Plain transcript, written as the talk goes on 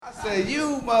said,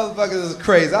 you motherfuckers is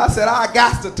crazy. I said, I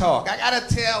got to talk. I got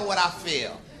to tell what I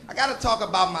feel. I got to talk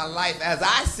about my life as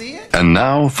I see it. And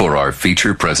now for our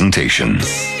feature presentation.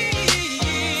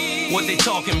 What they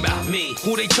talking about? Me.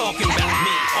 Who they talking about?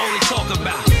 Me. All they talk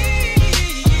about.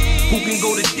 Who can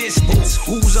go the distance?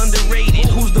 Who's underrated?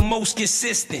 Who's the most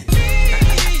consistent?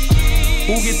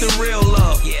 Who get the real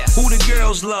love? Yeah. Who the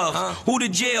girls love? Who the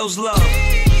jails love?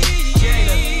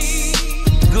 Jada.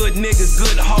 Good nigga,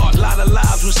 good heart. Lot of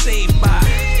lives were saved by.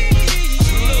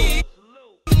 Salute.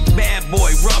 Bad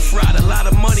boy, rough ride. A lot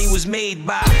of money was made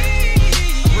by.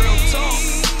 Real talk.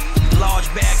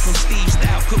 Large bag from Steve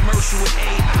Style. Commercial with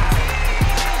AI.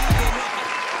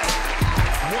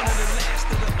 One of the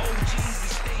last of the OGs to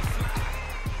stay fly.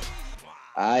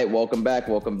 All right, welcome back.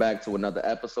 Welcome back to another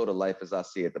episode of Life as I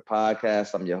See It, the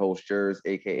podcast. I'm your host, Jers,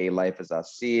 aka Life as I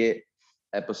See It,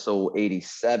 episode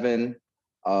 87.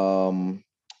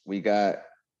 We got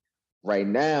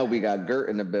Gert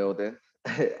in the building.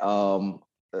 A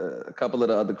couple of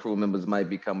the other crew members might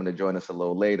be coming to join us a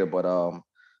little later, but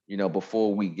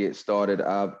before we get started,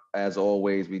 as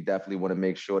always, we definitely want to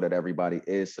make sure that everybody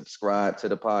is subscribed to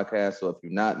the podcast. So if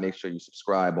you're not, make sure you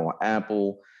subscribe on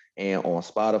Apple and on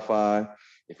Spotify.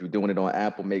 If you're doing it on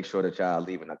Apple, make sure that y'all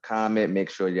leaving a comment.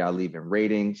 Make sure y'all leaving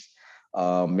ratings.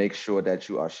 Make sure that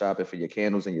you are shopping for your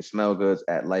candles and your smell goods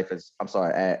at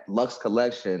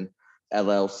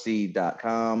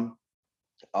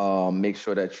luxcollectionllc.com. Make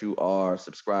sure that you are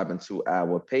subscribing to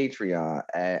our Patreon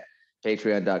at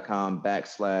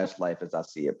patreon.com/Life as I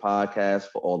See It podcast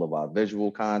for all of our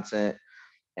visual content.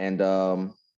 And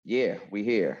we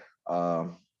here.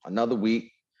 Another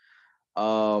week.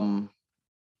 For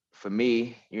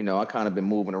me, I kind of been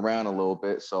moving around a little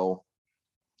bit, so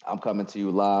I'm coming to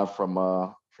you live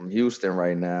from Houston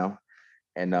right now.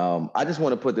 And I just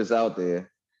want to put this out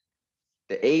there.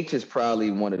 The H is probably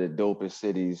one of the dopest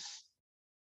cities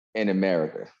in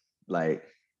America. Like,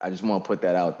 I just want to put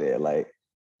that out there. Like,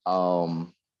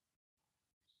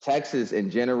 Texas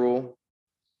in general,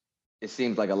 it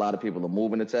seems like a lot of people are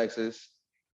moving to Texas.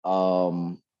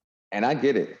 And I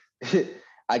get it.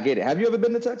 I get it. Have you ever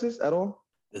been to Texas at all?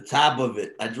 The top of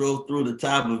it. I drove through the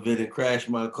top of it and crashed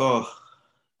my car.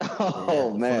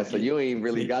 Oh, man. So you ain't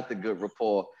really got the good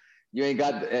rapport. You ain't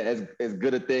got as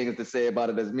good a things to say about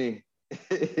it as me.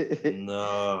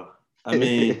 No. I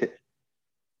mean,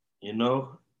 it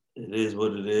is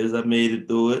what it is. I made it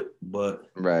through it, but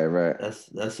right.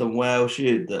 That's some wild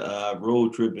shit. The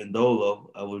road trip in Dolo.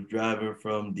 I was driving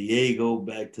from Diego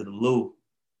back to the Lou,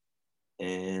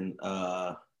 and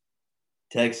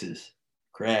Texas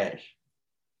crash.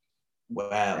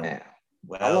 Wow. Man.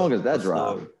 Wow. How long is that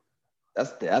drive?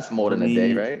 That's more than a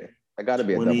day, right? That got to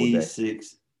be a double day.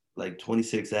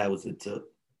 26 hours it took.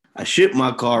 I shipped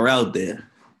my car out there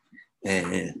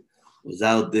and was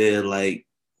out there like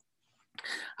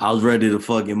I was ready to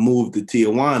fucking move to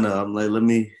Tijuana. I'm like, let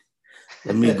me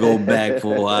go back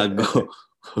before I go.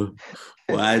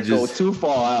 I just go too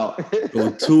far out.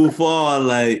 Go too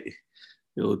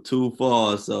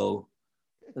far. So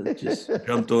I just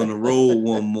jumped on the road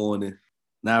one morning.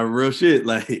 Now real shit,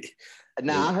 like.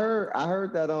 Now I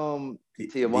heard that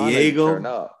Tijuana Diego turned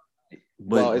up,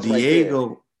 but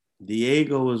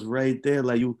Diego is right there.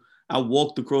 Like I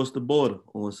walked across the border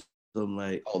on something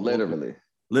like. Oh,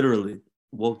 literally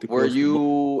walked across. Were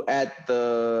you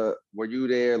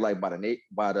there like by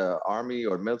the army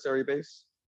or military base?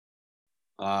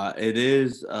 It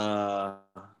is.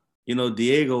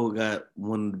 Diego got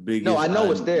one of the biggest. No, I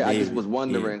know it's there. I just was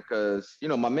wondering because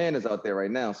my man is out there right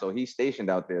now, so he's stationed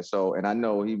out there. So, and I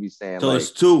know he be saying. So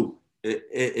it's two.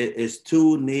 It's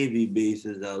two Navy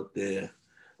bases out there.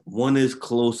 One is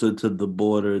closer to the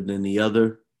border than the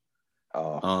other.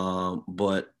 Oh.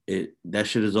 But that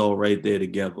shit is all right there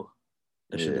together.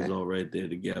 Shit is all right there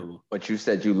together. But you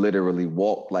said you literally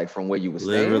walked like from where you were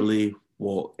staying. Literally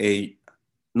walk.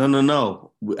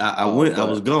 No. I went. I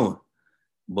was going.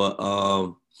 But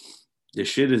the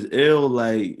shit is ill.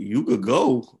 Like, you could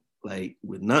go like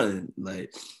with nothing.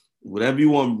 Like, whatever you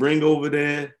want to bring over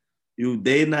there,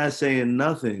 they not saying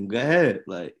nothing. Go ahead.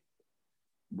 Like,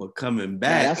 but coming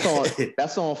back.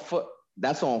 That's on foot.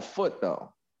 That's on foot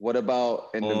though. What about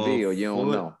in the video? You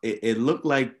don't know. It looked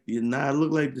like it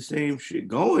looked like the same shit.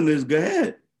 Going is go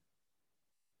ahead.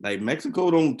 Like, Mexico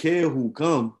don't care who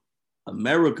come.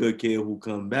 America care who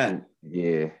come back.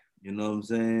 Yeah. You know what I'm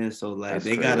saying? So, like, That's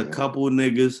they crazy. got a couple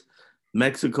niggas.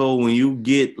 Mexico, when you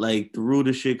get, like, through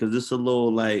the shit, because it's a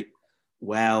little, like,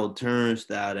 wild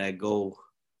turnstile that go,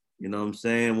 you know what I'm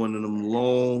saying? One of them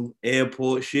long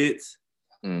airport shits.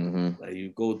 Mm-hmm. Like, you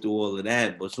go through all of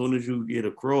that. But as soon as you get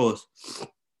across,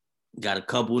 Got a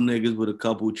couple niggas with a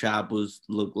couple choppers.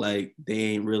 Look like they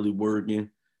ain't really working.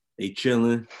 They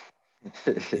chilling.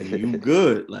 You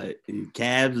good. Like,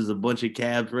 cabs is a bunch of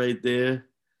cabs right there.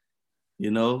 You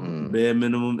know, bare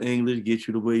minimum English, get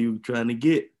you the way you trying to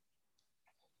get.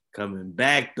 Coming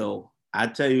back, though, I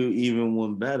tell you even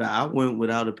one better. I went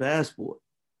without a passport.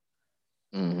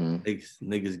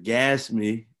 Niggas gassed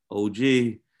me, OG,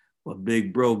 but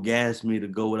big bro gassed me to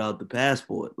go without the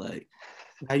passport. Like,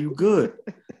 how you good?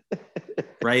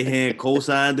 Right hand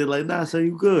co-signed it like, nah, son,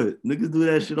 you good. Niggas do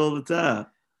that shit all the time.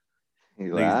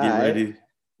 Niggas get ready.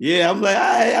 Yeah, I'm like,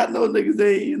 I know niggas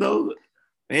ain't, you know,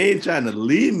 they ain't trying to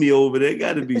lead me over there.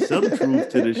 Got to be some truth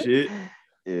to the shit.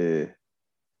 Yeah.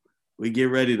 We get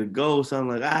ready to go. So I'm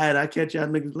like, all right, I'll catch y'all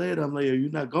niggas later. I'm like, yo, you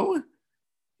not going?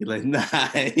 He's like, nah,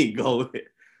 I ain't going.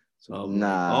 So I'm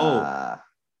like, oh.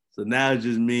 So now it's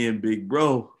just me and big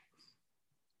bro.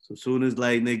 So as soon as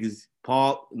like niggas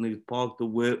park the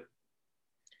whip,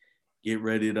 get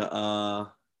ready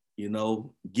to you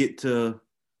know, get to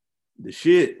the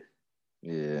shit.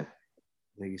 Yeah.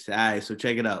 Nigga said, all right, so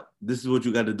check it out. This is what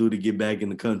you got to do to get back in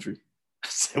the country. I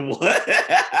said, what?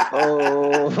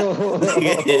 Oh,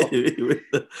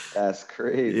 that's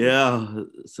crazy. Yeah.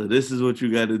 So this is what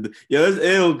you got to do. Yo, it's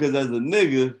ill because as a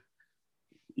nigga,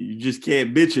 you just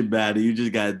can't bitch about it. You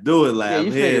just got to do it. Like, yeah,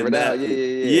 you figure it out. Yeah.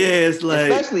 Yeah, it's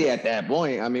like. Especially at that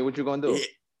point. I mean, what you going to do?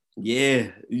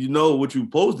 Yeah. You know, what you're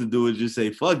supposed to do is just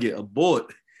say, fuck it,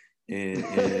 abort. And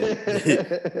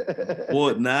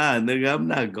abort, nah, nigga, I'm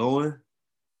not going.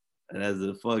 And as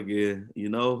a fucking, you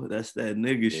know, that's that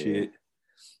nigga shit.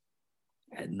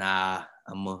 And nah,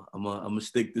 I'm gonna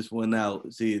stick this one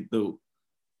out, see it through.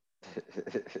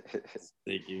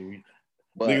 Thank you.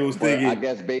 But I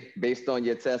guess based on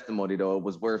your testimony, though, it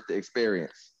was worth the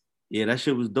experience. Yeah, that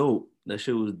shit was dope.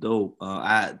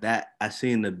 I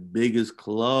seen the biggest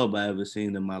club I ever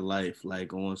seen in my life,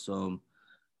 like on some,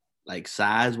 like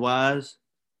size wise.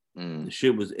 The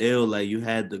shit was ill. Like you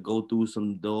had to go through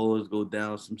some doors, go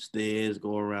down some stairs,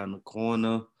 go around the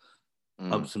corner,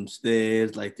 up some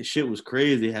stairs. Like the shit was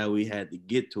crazy how we had to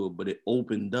get to it, but it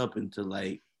opened up into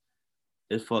like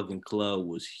this fucking club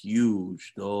was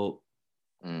huge, dog.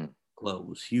 Club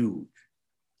was huge.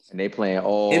 And they playing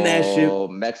all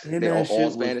Mexican,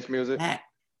 all Spanish music. Packed.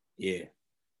 Yeah.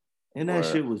 And that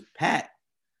shit was packed.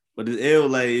 But it's ill,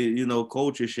 like, you know,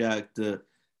 culture shock to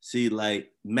see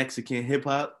like Mexican hip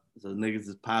hop. So niggas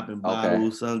is popping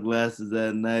bottles, sunglasses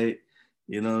at night.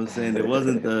 You know what I'm saying? It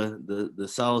wasn't the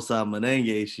salsa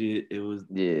merengue shit. It was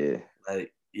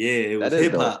like, it was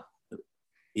hip hop.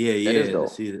 Yeah.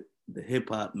 See the hip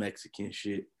hop Mexican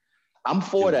shit. I'm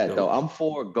for that though. I'm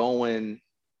for going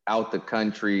out the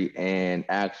country and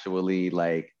actually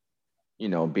like, you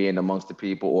know, being amongst the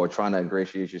people or trying to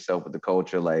ingratiate yourself with the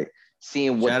culture, like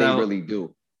seeing what they really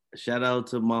do. Shout out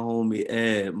to my homie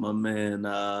Ed, my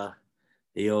man.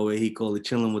 He call it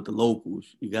chilling with the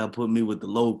locals. You gotta put me with the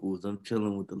locals. I'm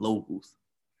chilling with the locals.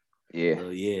 Yeah. So,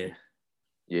 yeah.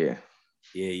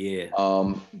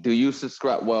 Do you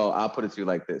subscribe? Well, I'll put it to you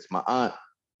like this. My aunt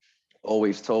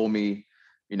always told me,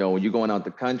 you know, when you're going out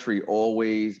the country,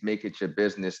 always make it your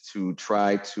business to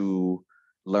try to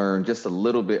learn just a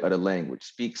little bit of the language.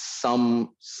 Speak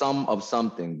some of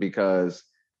something, because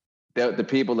the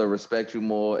people will respect you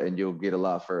more and you'll get a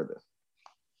lot further.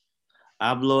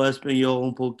 Hablo español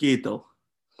un poquito.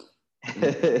 You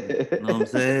know what I'm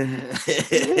saying?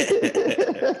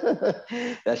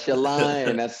 That's your line,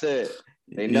 and that's it.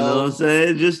 They know. You know what I'm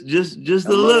saying? Just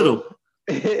a little.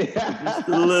 Just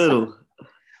a little.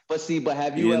 But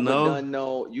have you ever done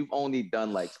you've only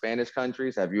done like Spanish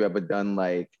countries? Have you ever done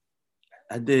like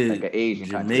I did like an Asian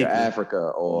country, or Africa,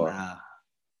 or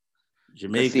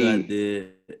Jamaica I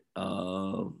did.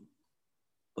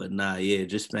 But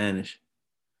just Spanish.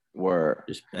 Word.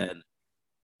 Just Spanish.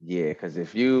 Yeah, because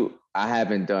I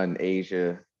haven't done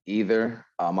Asia either.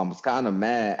 I was kind of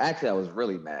mad. Actually, I was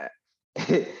really mad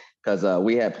because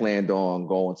we had planned on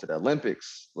going to the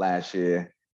Olympics last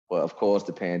year, but of course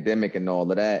the pandemic and all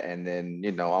of that. And then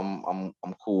I'm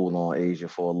cool on Asia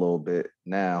for a little bit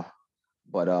now,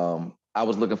 but I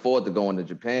was looking forward to going to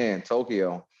Japan,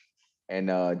 Tokyo, and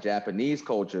Japanese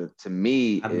culture to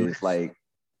me is like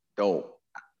dope.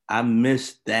 I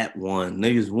missed that one.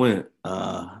 Niggas went.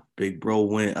 Big bro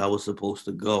went. I was supposed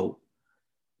to go.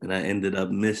 And I ended up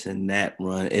missing that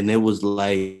run. And it was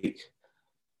like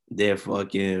their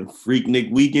fucking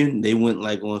Freaknik weekend. They went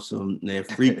like on some their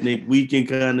Freaknik weekend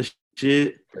kind of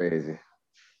shit. Crazy.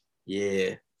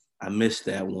 Yeah. I missed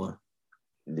that one.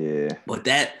 Yeah. But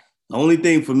the only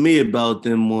thing for me about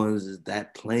them ones is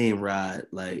that plane ride.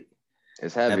 Like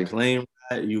it's heavy. That plane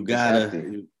ride, you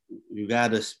gotta You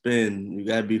gotta spin. You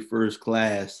gotta be first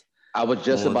class. I was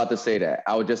just about to say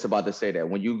that.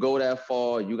 When you go that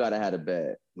far, you gotta have a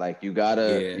bed. Like you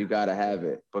gotta have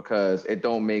it, because it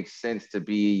don't make sense to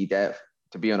be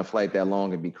on a flight that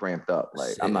long and be cramped up.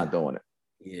 Like I'm not doing it.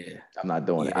 Yeah. I'm not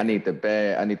doing it. I need the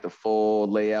bed. I need the full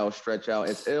layout, stretch out.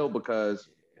 It's ill because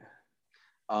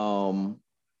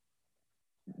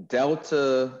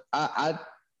Delta, I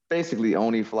basically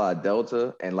only fly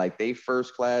Delta, and like they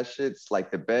first class shits,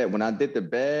 like the bed. When I did the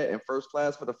bed in first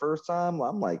class for the first time,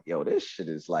 I'm like, yo, this shit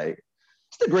is like,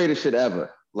 it's the greatest shit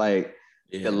ever. Like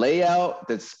the layout,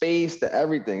 the space, the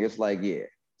everything. It's like, yeah,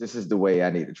 this is the way I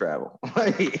need to travel.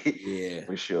 Yeah,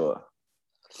 for sure.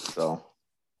 So,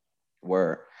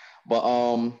 word. But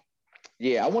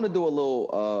yeah, I want to do a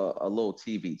little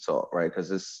TV talk, right?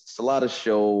 Because it's a lot of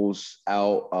shows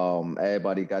out.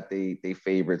 Everybody got they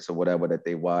favorites or whatever that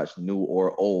they watch, new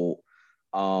or old.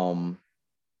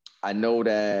 I know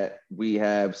that we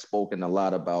have spoken a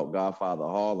lot about Godfather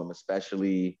Harlem,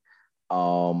 especially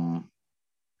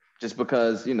just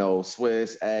because, you know,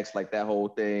 Swiss acts like that whole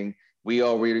thing. We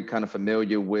already kind of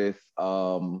familiar with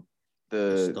the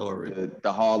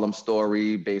Harlem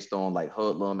story based on like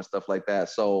Hoodlum and stuff like that.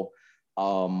 So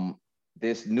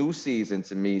this new season,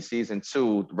 to me, season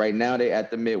 2, right now they're at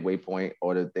the midway point,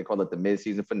 or they call it the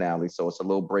mid-season finale. So it's a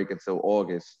little break until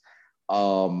August.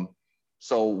 So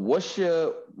what's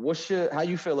your how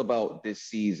you feel about this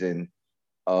season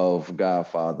of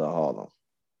Godfather Harlem?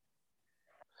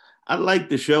 I like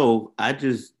the show. I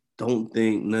just don't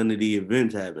think none of the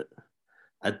events have it.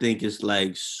 I think it's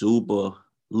like super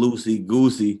loosey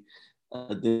goosey. I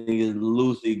think it's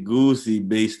loosey goosey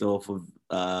based off of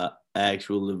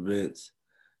actual events.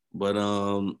 But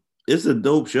it's a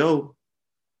dope show.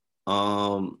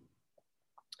 And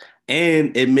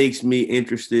it makes me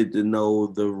interested to know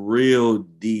the real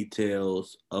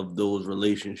details of those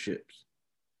relationships.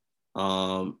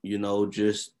 You know,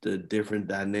 just the different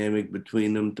dynamic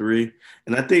between them three.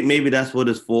 And I think maybe that's what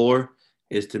it's for,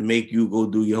 is to make you go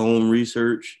do your own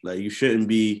research. Like, you shouldn't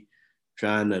be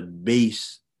trying to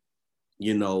base,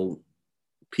 you know,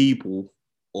 people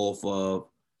off of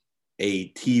a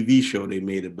TV show they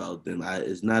made about them.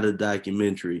 It's not a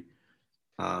documentary.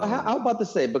 I was about to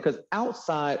say, because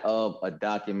outside of a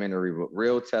documentary with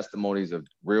real testimonies of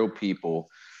real people,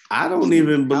 I don't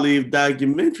even believe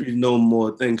documentaries no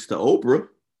more, thanks to Oprah.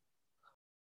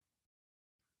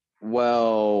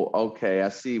 Well, okay, I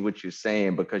see what you're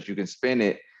saying, because you can spin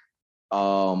it.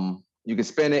 You can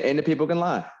spin it and the people can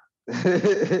lie.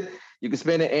 You can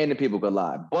spin it and the people can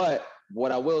lie. But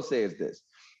what I will say is this,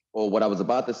 or what I was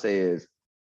about to say is,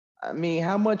 I mean,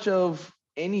 how much of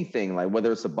anything, like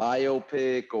whether it's a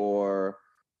biopic or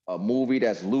a movie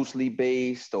that's loosely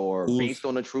based or based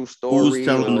on a true story. Who's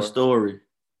telling the story?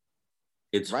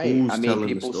 It's right. Who's I mean, telling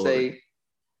people the story. say,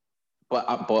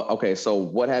 but okay. So,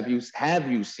 what have you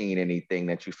seen anything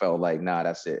that you felt like, nah,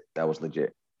 that's it, that was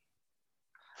legit?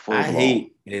 I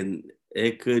hate, and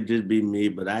it could just be me,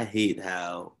 but I hate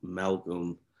how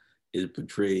Malcolm is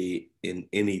portrayed in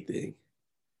anything.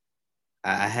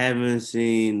 I haven't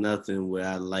seen nothing where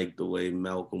I like the way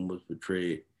Malcolm was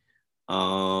portrayed.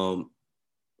 The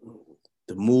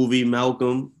movie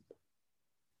Malcolm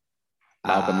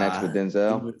X with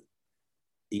Denzel.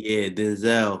 Yeah,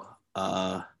 Denzel.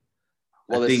 I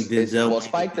think Denzel.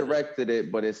 Spike directed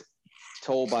it, but it's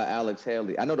told by Alex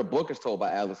Haley. I know the book is told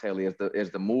by Alex Haley.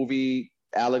 Is the movie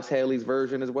Alex Haley's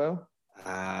version as well?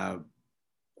 I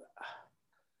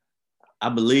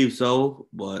believe so,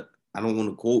 but I don't want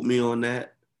to quote me on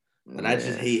that. But I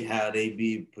just hate how they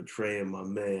be portraying my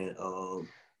man.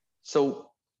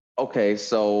 So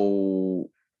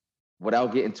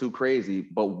without getting too crazy,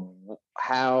 but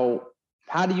how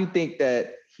do you think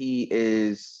that he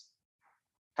is?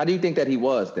 How do you think that he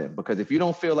was then? Because if you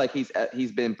don't feel like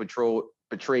he's been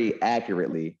portrayed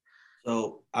accurately,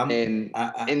 so and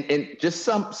just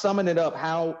summing it up,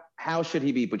 how should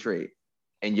he be portrayed,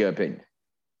 in your opinion?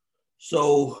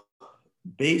 So,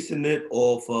 basing it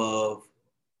off of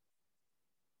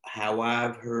how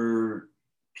I've heard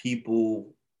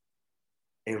people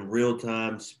in real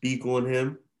time speak on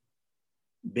him,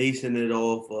 basing it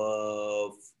off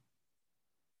of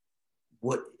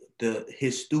what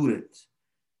his students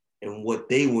and what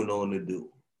they went on to do.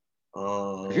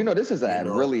 This is a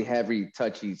really heavy,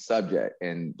 touchy subject,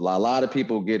 and a lot of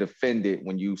people get offended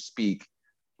when you speak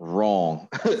wrong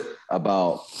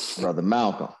about Brother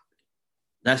Malcolm.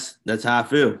 That's how I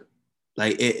feel.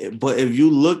 Like, but if you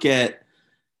look at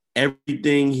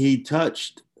everything he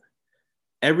touched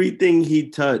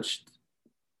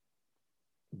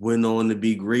went on to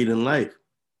be great in life.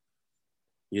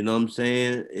 You know what I'm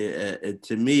saying?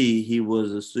 To me,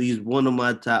 he's one of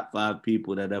my top 5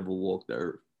 people that ever walked the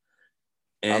earth.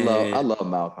 And I love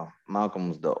Malcolm.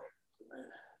 Malcolm's dope.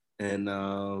 And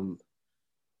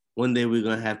one day we're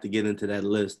gonna have to get into that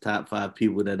list, top 5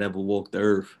 people that ever walked the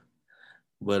earth.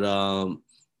 But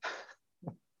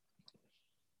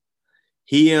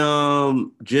he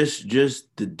just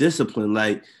the discipline,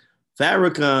 like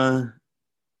Farrakhan,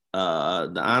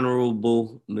 the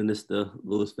Honorable Minister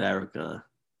Louis Farrakhan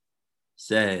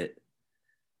said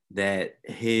that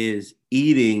his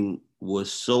eating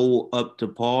was so up to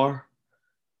par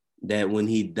that when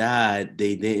he died,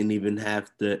 they didn't even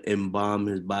have to embalm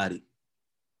his body.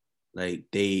 Like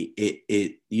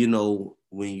you know,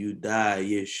 when you die,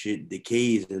 your shit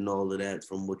decays and all of that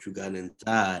from what you got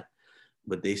inside.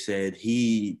 But they said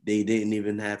they didn't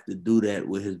even have to do that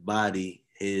with his body.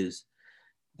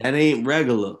 That ain't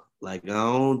regular. Like, I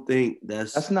don't think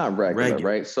that's not regular,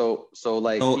 right? So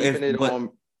like keeping it on.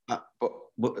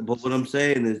 But what I'm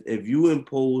saying is, if you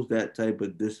impose that type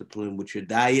of discipline with your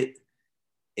diet,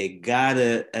 it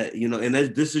gotta, you know, and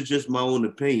this is just my own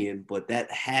opinion, but that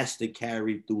has to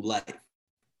carry through life.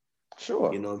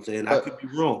 Sure. You know what I'm saying? I could be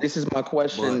wrong. This is my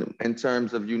question in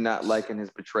terms of you not liking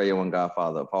his portrayal in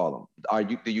Godfather of Harlem.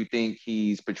 Do you think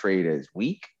he's portrayed as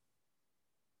weak?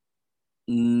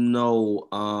 No,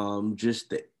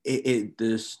 just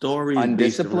the story is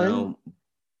based around.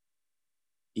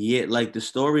 Yeah, like the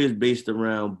story is based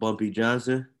around Bumpy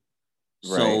Johnson.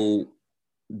 Right. So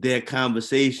their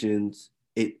conversations,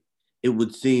 it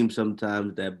would seem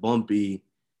sometimes that Bumpy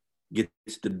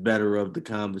gets the better of the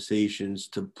conversations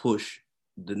to push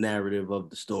the narrative of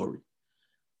the story.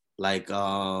 Like,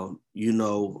 you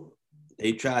know,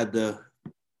 they tried to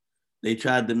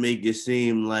make it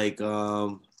seem like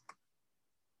the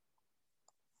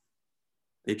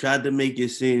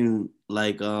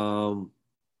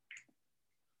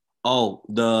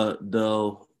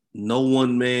no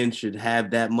one man should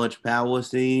have that much power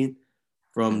scene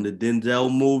from the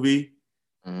Denzel movie.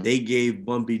 Mm-hmm. They gave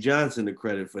Bumpy Johnson the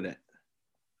credit for that.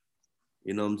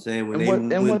 You know what I'm saying? When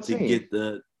they went to the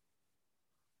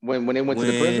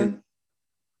prison?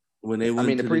 When they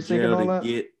went to the jail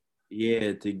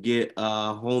to get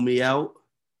homie out,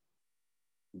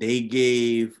 they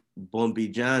gave Bumpy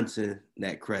Johnson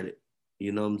that credit.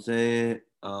 You know what I'm saying?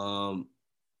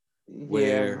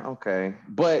 Okay.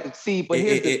 But here's the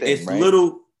thing, it's right?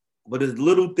 It's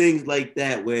little things like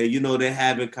that where, you know, they're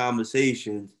having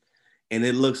conversations and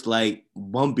it looks like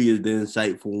Bumpy is the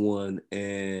insightful one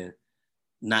and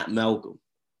not Malcolm.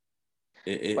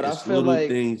 But it's I feel little like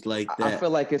things like that. I feel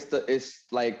like it's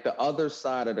like the other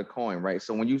side of the coin, right?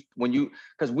 So when you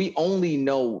because we only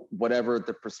know whatever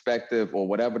the perspective or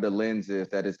whatever the lens is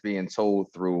that is being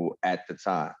told through at the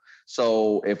time.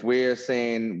 So if we're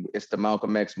saying it's the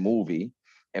Malcolm X movie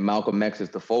and Malcolm X is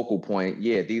the focal point,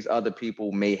 yeah, these other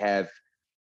people may have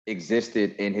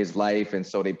existed in his life and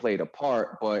so they played a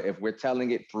part, but if we're telling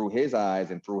it through his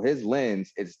eyes and through his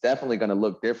lens, it's definitely going to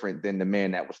look different than the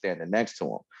man that was standing next to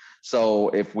him. So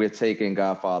if we're taking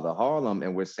Godfather Harlem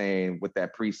and we're saying with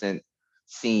that precinct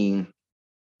scene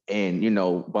and, you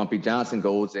know, Bumpy Johnson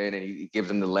goes in and he gives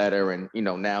him the letter and, you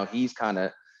know, now he's kind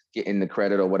of getting the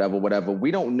credit or whatever, we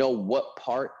don't know what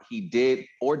part he did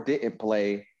or didn't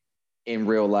play in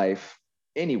real life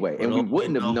anyway. And we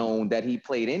wouldn't have known that he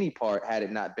played any part had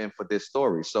it not been for this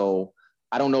story. So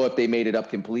I don't know if they made it up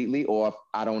completely or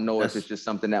I don't know if it's just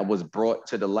something that was brought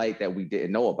to the light that we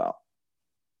didn't know about.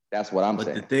 That's what I'm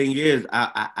saying. But the thing is,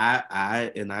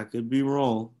 I and I could be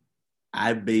wrong,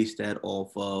 I base that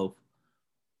off of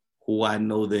who I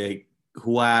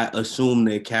assume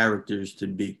their characters to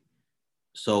be.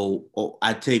 So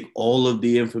I take all of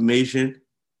the information,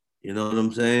 you know what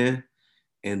I'm saying?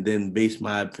 And then base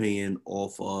my opinion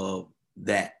off of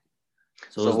that.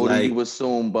 So who do you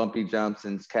assume Bumpy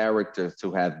Johnson's character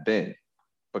to have been?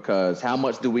 Because how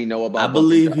much do we know about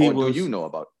do you know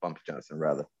about Bumpy Johnson,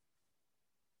 rather?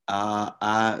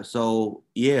 So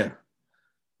yeah,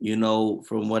 you know,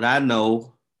 from what I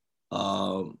know,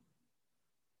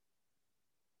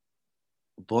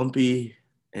 Bumpy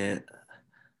and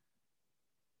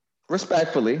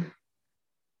respectfully.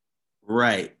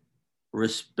 Right.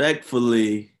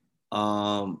 Respectfully,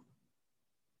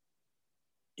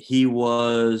 he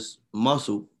was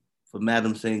muscle for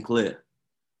Madame St. Clair.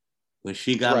 When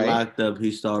she got locked up,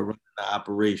 he started running the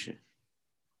operation.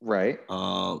 Right.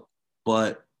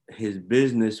 But his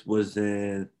business was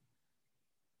in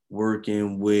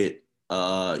working with,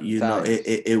 you know,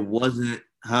 it wasn't,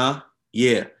 huh?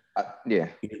 Yeah. Yeah.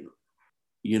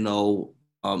 You know,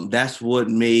 that's what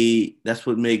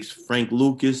makes Frank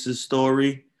Lucas's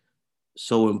story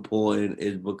so important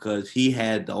is because he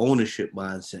had the ownership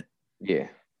mindset. Yeah.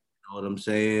 You know what I'm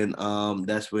saying?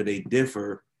 That's where they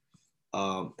differ.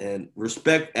 And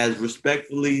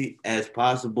respectfully as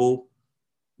possible,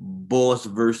 boss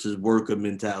versus worker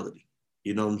mentality.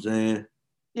 You know what I'm saying?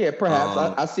 Yeah, perhaps.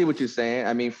 I see what you're saying.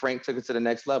 I mean, Frank took it to the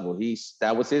next level.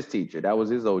 That was his teacher. That was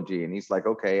his OG. And he's like,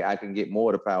 okay, I can get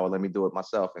more of the power. Let me do it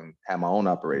myself and have my own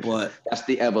operation. But that's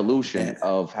the evolution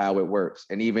of how it works.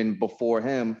 And even before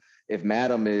him, if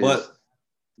Madam is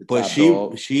but she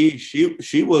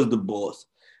was the boss,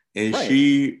 and right.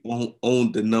 she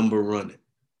owned the number running.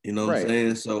 You know what I'm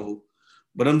saying? So,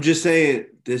 but I'm just saying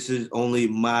this is only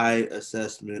my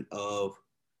assessment of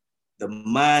the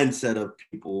mindset of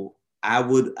people. I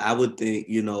would think,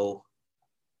 you know,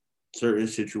 certain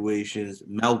situations,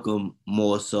 Malcolm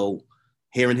more so,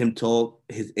 hearing him talk,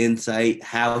 his insight,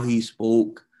 how he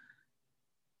spoke.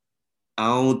 I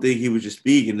don't think he was just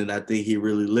speaking it. I think he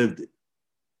really lived it.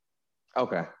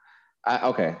 Okay.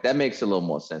 Okay. That makes a little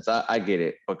more sense. I get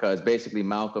it, because basically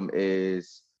Malcolm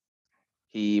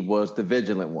he was the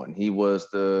vigilant one. He was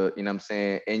the, you know what I'm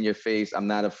saying, in your face, I'm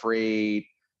not afraid.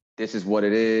 This is what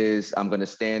it is. I'm going to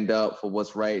stand up for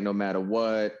what's right no matter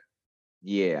what.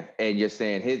 Yeah. And you're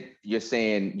saying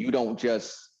you don't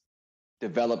just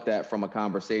develop that from a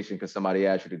conversation because somebody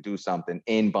asked you to do something.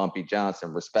 In Bumpy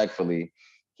Johnson, respectfully,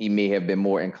 he may have been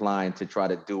more inclined to try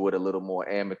to do it a little more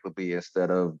amicably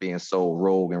instead of being so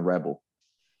rogue and rebel.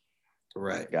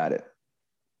 Right. Got it.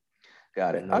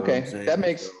 Okay. That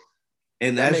makes...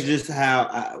 And that's just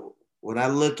how when I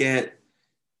look at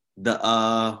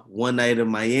the One Night in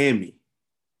Miami,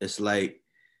 it's like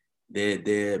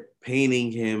they're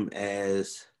painting him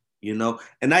as, you know,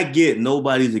 and I get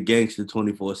nobody's a gangster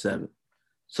 24/7.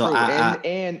 So true.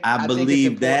 I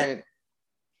believe that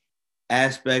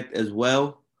aspect as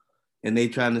well. And they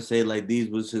trying to say like these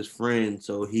was his friends,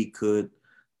 so he could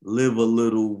live a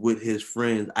little with his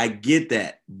friends. I get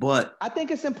that, but I think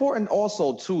it's important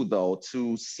also too, though,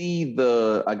 to see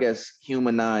the, I guess,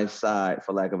 humanized side,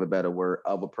 for lack of a better word,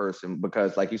 of a person,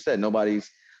 because like you said, nobody's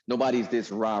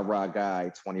this rah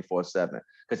guy 24/7.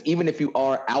 Because even if you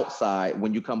are outside,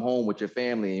 when you come home with your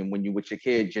family and when you with your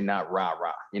kids, you're not rah.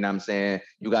 You know what I'm saying?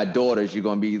 You got daughters, you're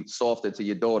gonna be softer to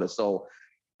your daughter. So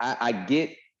I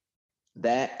get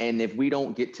that, and if we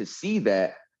don't get to see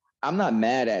that, I'm not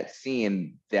mad at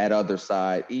seeing that other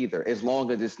side either, as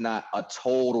long as it's not a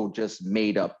total just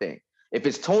made up thing. If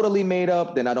it's totally made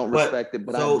up, then I don't respect it.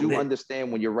 But I do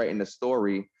understand when you're writing a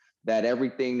story that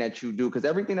everything that you do, because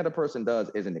everything that a person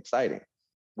does isn't exciting,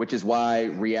 which is why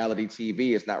reality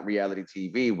TV is not reality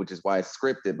TV, which is why it's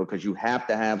scripted, because you have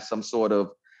to have some sort of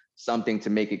something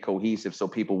to make it cohesive so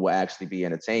people will actually be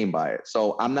entertained by it.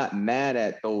 So I'm not mad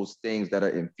at those things that are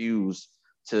infused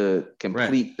to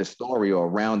complete the story or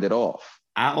round it off.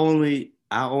 I only,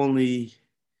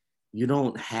 you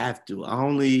don't have to. I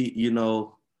only, you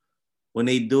know, when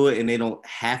they do it and they don't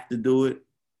have to do it,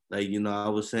 like, you know, I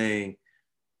was saying,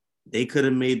 they could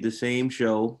have made the same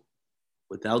show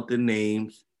without the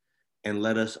names and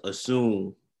let us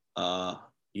assume,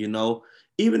 you know,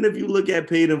 even if you look at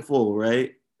Paid in Full,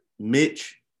 right?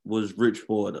 Mitch was Rich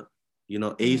Porter, you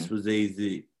know, Ace was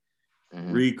AZ.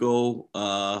 Rico,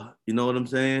 you know what I'm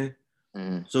saying?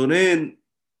 So then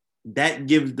that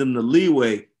gives them the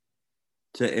leeway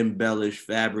to embellish,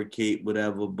 fabricate,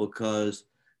 whatever, because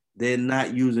they're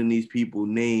not using these people's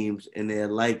names and their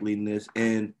likeliness.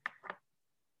 And,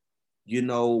 you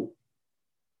know,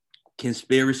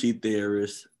 conspiracy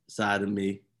theorist side of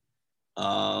me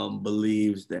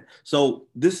believes that. So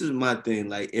this is my thing.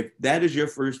 Like, if that is your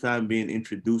first time being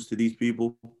introduced to these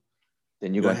people,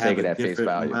 then you're going to take it at face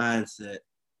value. Mindset.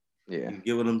 Yeah. You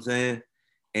get what I'm saying?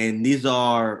 And these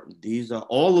are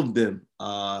all of them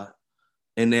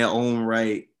in their own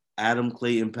right. Adam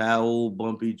Clayton Powell,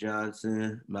 Bumpy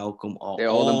Johnson, Malcolm, they're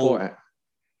all important.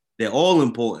 They're all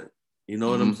important. You know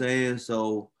what I'm saying?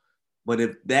 So, but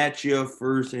if that's your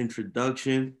first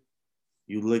introduction,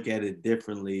 you look at it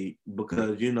differently,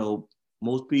 because, you know,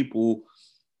 most people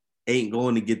ain't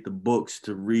going to get the books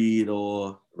to read,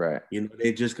 or, you know,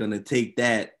 they're just going to take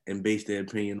that and base their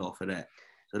opinion off of that.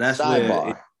 So that's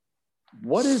sidebar.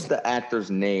 What is the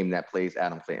actor's name that plays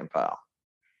Adam Clayton Powell?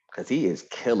 Because he is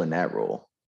killing that role.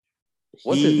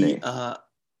 What's his name? Because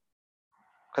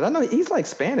I know he's like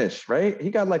Spanish, right? He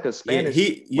got like a Spanish.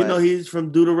 Yeah, you know, he's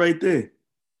from Do the Right Thing.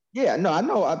 Yeah, no, I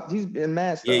know. He's been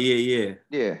mad stuff. Yeah.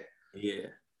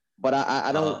 But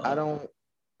I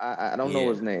don't know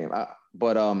his name.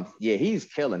 But he's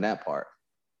killing that part.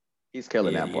 He's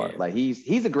killing that part. Like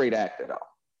he's a great actor though.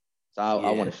 So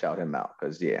I want to shout him out,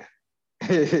 because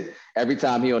every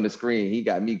time he on the screen, he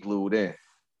got me glued in.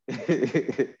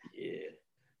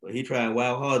 But he tried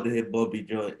wild hard to hit Bumpy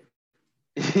joint.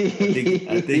 I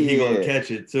think he gonna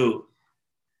catch it too.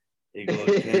 He gonna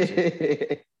catch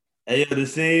it. Hey, yo, the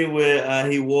scene where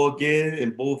he walk in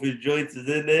and both his joints is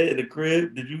in there in the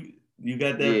crib. You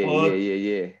got that part?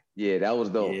 Yeah, that was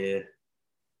dope. Yeah.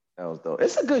 That was dope.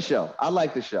 It's a good show. I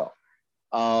like the show.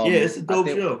 Yeah, it's a dope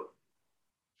show.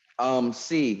 I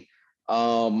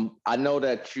know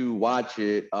that you watch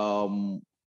it. Do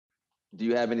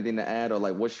you have anything to add, or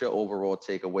like, what's your overall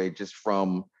takeaway just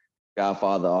from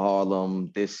Godfather of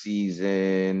Harlem this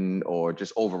season, or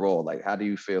just overall? Like, how do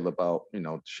you feel about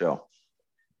the show?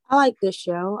 I like this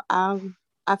show. I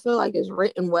feel like it's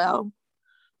written well.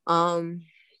 I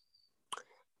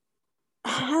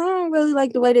don't really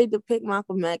like the way they depict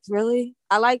Malcolm X. Really,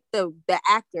 I like the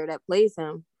actor that plays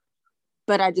him,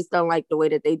 but I just don't like the way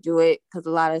that they do it because a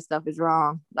lot of stuff is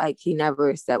wrong. Like, he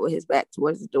never sat with his back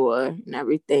towards the door and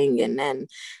everything. And then,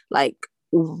 like,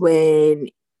 when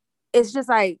it's just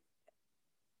like,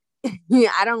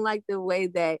 I don't like the way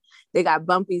that they got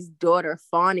Bumpy's daughter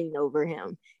fawning over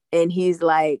him and he's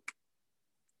like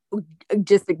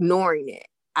just ignoring it.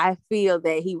 I feel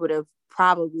that he would have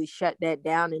probably shut that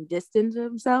down and distanced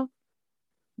himself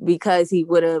because he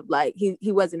would have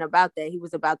he wasn't about that. He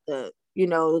was about the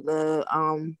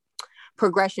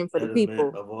progression for the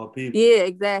people. Of all people. Yeah,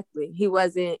 exactly. He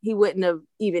wouldn't have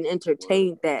even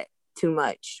entertained that too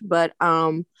much. But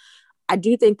I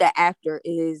do think the actor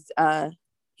is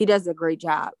he does a great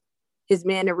job. His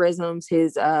mannerisms,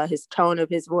 his tone of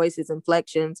his voice, his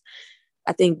inflections,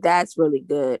 I think that's really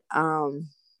good. And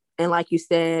like you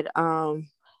said,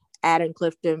 Adam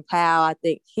Clifton Powell, I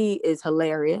think he is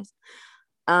hilarious.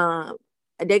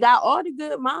 They got all the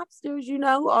good mobsters,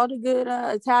 all the good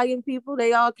Italian people.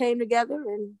 They all came together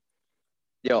and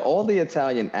all the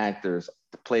Italian actors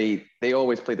they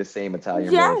always play the same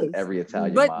Italian roles in every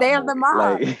Italian but mob they're movie. the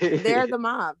mob. They're the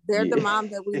mob. They're the mob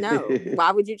that we know.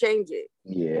 Why would you change it?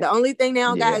 Yeah. The only thing they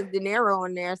don't got is De Niro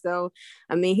on there. So,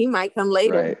 I mean, he might come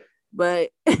later. Right.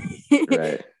 But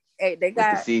right. Hey, they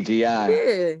got with the CGI.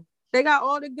 Yeah. They got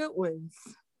all the good ones.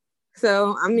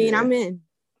 So, I mean, I'm in.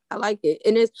 I like it.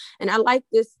 And I like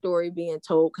this story being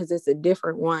told because it's a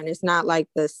different one. It's not like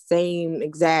the same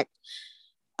exact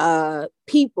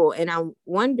people. And I'm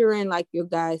wondering, like you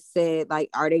guys said, like,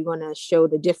 are they going to show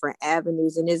the different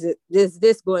avenues? And is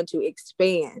this going to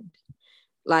expand?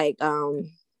 Like,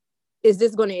 is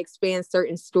this going to expand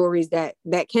certain stories that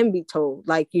can be told?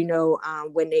 Like,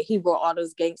 when he brought all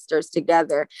those gangsters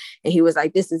together and he was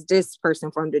like, this is this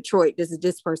person from Detroit. This is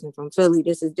this person from Philly.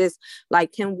 This is this,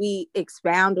 like, can we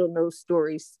expound on those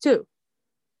stories too?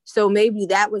 So maybe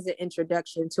that was an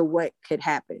introduction to what could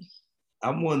happen.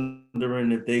 I'm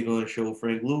wondering if they're going to show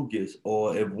Frank Lucas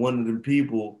or if one of the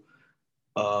people,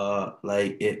 if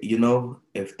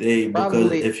they, Probably,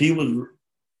 because if he was.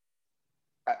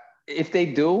 If they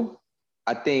do,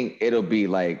 I think it'll be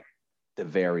like the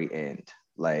very end.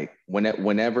 Like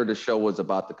whenever the show was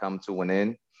about to come to an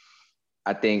end,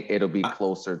 I think it'll be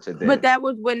closer to them. But that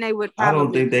was when they would probably... I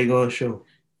don't think they're going to show.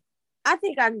 I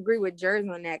think I agree with Jersey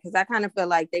on that because I kind of feel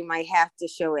like they might have to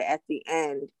show it at the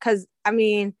end. Because, I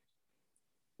mean,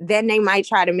 then they might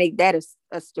try to make that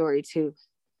a story too.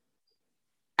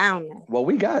 I don't know. Well,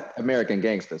 we got American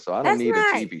Gangster, so I don't need a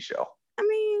TV show. I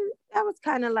mean, that was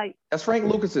kind of like... That's Frank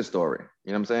Lucas's story.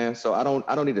 You know what I'm saying? So I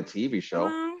don't need a TV show.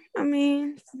 I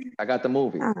mean... I got the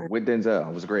movie with Denzel.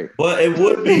 It was great. Well, it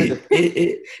would be.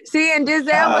 See, and Denzel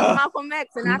was Malcolm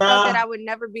X, and I thought that I would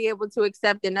never be able to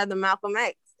accept another Malcolm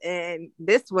X. And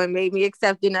this one made me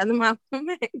accept another Malcolm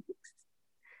X.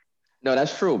 No,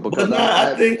 that's true. Because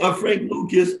I think a Frank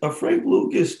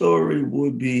Lucas story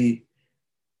would be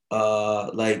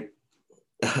like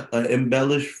an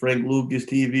embellished Frank Lucas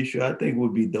TV show. I think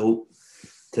would be dope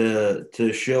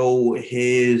to show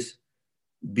his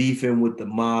beefing with the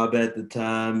mob at the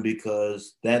time,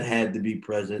 because that had to be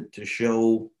present to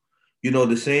show,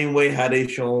 the same way how they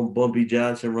shown Bumpy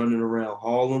Johnson running around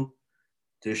Harlem,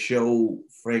 to show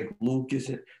Frank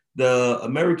Lucas. The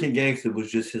American Gangster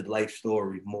was just his life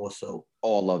story more so.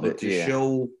 All of it,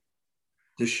 To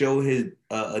show his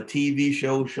a TV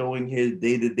show showing his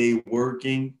day-to-day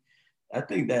working, I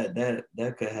think that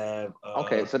could have.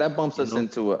 Okay, so that bumps us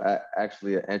into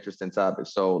actually an interesting topic.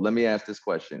 So let me ask this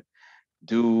question: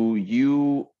 are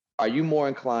you more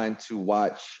inclined to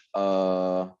watch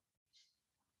a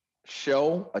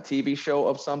TV show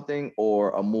of something,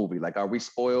 or a movie? Like, are we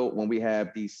spoiled when we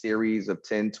have these series of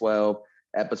 10, 12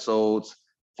 episodes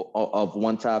of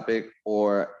one topic,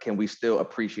 or can we still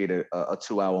appreciate a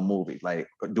 2-hour movie? Like,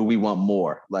 do we want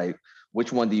more? Like,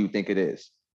 which one do you think it is?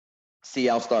 See,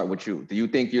 I'll start with you. Do you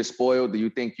think you're spoiled? Do you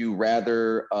think you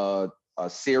rather a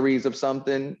series of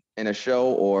something in a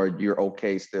show, or you're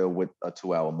okay still with a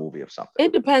 2-hour movie of something?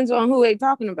 It depends on who they're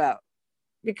talking about,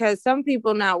 because some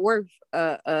people not worth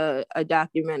a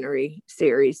documentary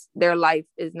series. Their life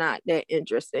is not that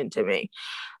interesting to me,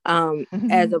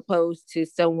 as opposed to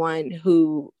someone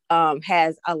who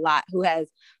has a lot, who has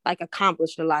like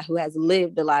accomplished a lot, who has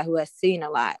lived a lot, who has seen a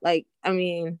lot. Like, I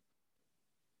mean,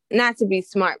 not to be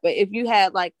smart, but if you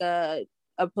had like a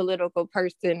political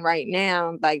person right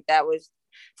now, like that was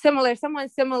someone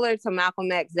similar to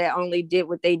Malcolm X that only did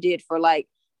what they did for like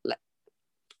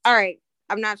all right,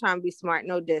 I'm not trying to be smart,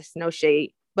 no diss, no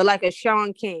shade, but like a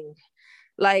Sean King,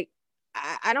 like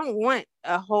I don't want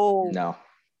a whole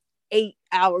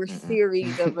 8-hour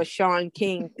series of a Sean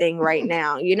King thing right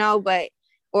now, you know, but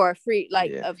or a free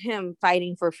like of him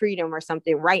fighting for freedom or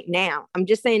something right now. I'm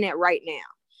just saying that right now.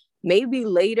 Maybe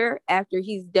later after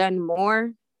he's done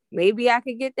more, maybe I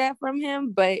could get that from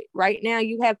him. But right now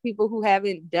you have people who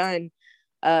haven't done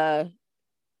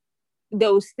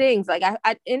those things. Like I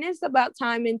and it's about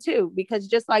timing too, because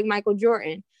just like Michael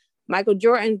Jordan's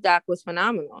doc was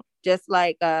phenomenal, just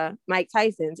like Mike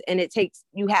Tyson's. And it takes,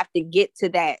 you have to get to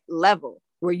that level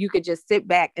where you could just sit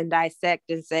back and dissect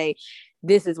and say,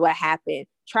 this is what happened.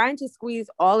 Trying to squeeze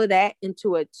all of that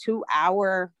into a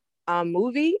 2-hour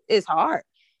movie is hard.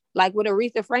 Like with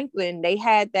Aretha Franklin, they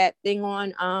had that thing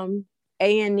on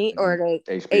A&E or the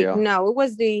HBO. No, it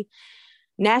was the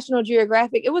National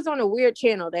Geographic. It was on a weird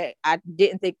channel that I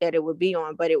didn't think that it would be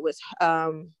on, but it was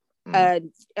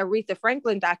Aretha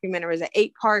Franklin documentary. Is an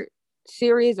 8-part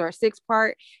series or a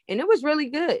 6-part, and it was really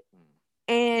good.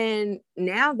 And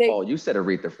now they you said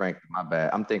Aretha Franklin, my bad.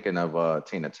 I'm thinking of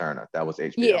Tina Turner. That was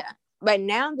HBO. Yeah. But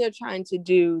now they're trying to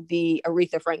do the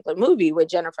Aretha Franklin movie with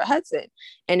Jennifer Hudson.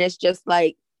 And it's just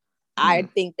like, I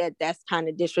think that that's kind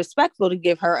of disrespectful to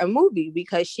give her a movie,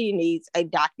 because she needs a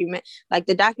document. Like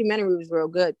the documentary was real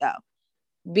good though,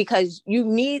 because you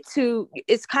need to,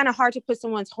 it's kind of hard to put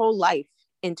someone's whole life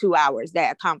in 2 hours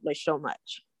that accomplished so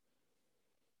much.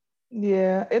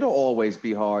 Yeah, it'll always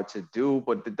be hard to do,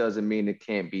 but it doesn't mean it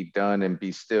can't be done and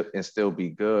still be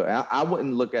good. I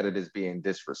wouldn't look at it as being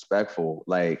disrespectful.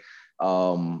 Like,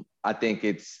 I think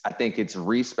it's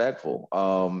respectful.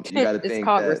 You got to think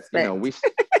that respect. You know we.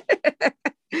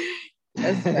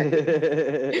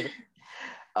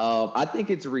 I think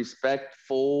it's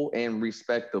respectful and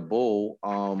respectable.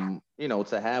 You know,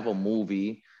 to have a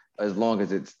movie, as long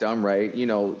as it's done right. You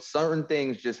know, certain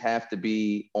things just have to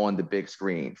be on the big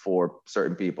screen for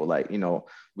certain people. Like, you know,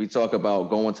 we talk about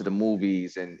going to the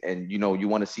movies and you know, you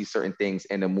want to see certain things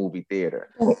in a movie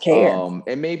theater. Okay.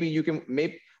 And maybe you can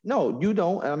no, you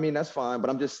don't. I mean, that's fine. But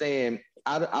I'm just saying,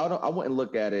 I wouldn't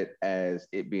look at it as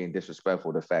it being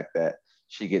disrespectful, the fact that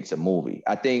she gets a movie.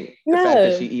 I think the fact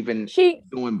that she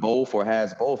doing both or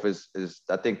has both is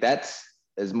I think that's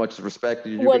as much respect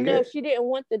as you can get. She didn't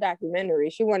want the documentary.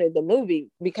 She wanted the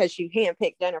movie because she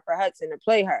handpicked Jennifer Hudson to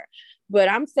play her. But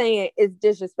I'm saying it's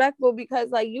disrespectful because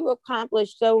like you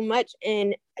accomplished so much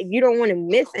and you don't want to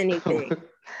miss anything.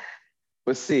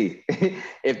 But see,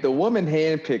 if the woman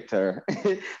handpicked her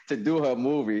to do her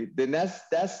movie, then that's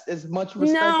as much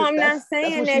respect. No, I'm not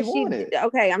saying that she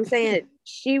okay, I'm saying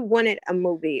she wanted a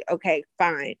movie. Okay,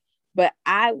 fine. But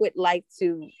I would like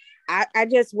to, I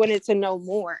just wanted to know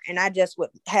more, and I just would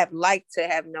have liked to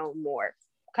have known more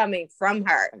coming from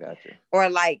her. I got you. Or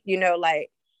like, you know,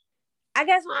 like, I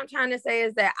guess what I'm trying to say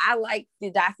is that I like the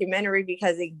documentary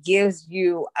because it gives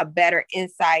you a better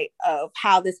insight of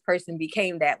how this person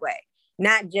became that way.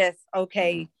 Not just,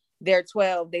 okay, they're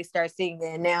 12, they start singing,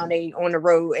 and now they on the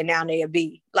road, and now they a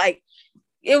B. Like,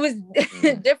 it was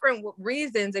different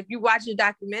reasons. If you watch the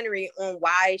documentary on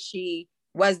why she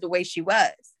was the way she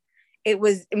was, it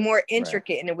was more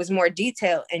intricate and it was more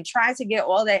detailed. And trying to get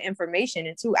all that information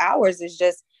in 2 hours is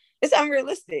just, it's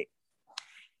unrealistic.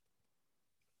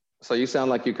 So you sound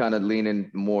like you're kind of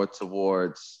leaning more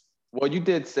towards, well, you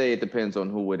did say it depends on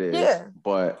who it is,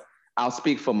 but I'll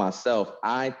speak for myself.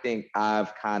 I think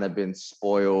I've kind of been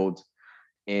spoiled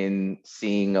in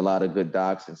seeing a lot of good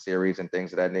docs and series and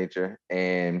things of that nature.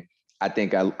 And I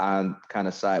think I'm kind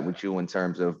of side with you in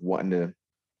terms of wanting to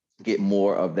get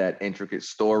more of that intricate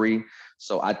story.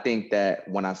 So I think that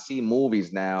when I see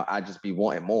movies now, I just be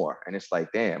wanting more. And it's like,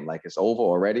 damn, like it's over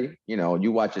already. You know,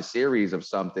 you watch a series of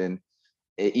something,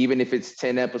 even if it's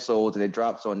 10 episodes and it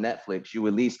drops on Netflix, you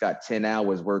at least got 10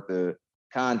 hours worth of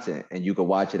content and you can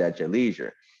watch it at your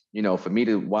leisure. You know, for me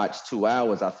to watch 2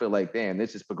 hours, I feel like, damn,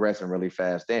 this is progressing really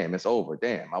fast. Damn, it's over.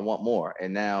 Damn, I want more.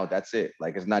 And now that's it.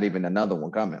 Like, it's not even another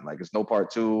one coming. Like, it's no part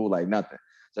 2, like nothing.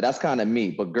 So that's kind of me.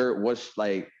 But Gert, what's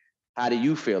like, how do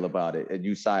you feel about it?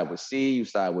 You side with C, you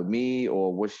side with me,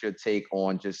 or what's your take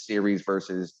on just series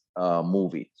versus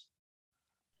movies?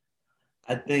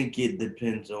 I think it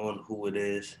depends on who it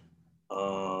is,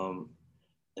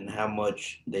 and how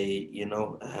much they,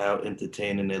 how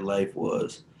entertaining their life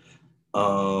was.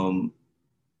 Um,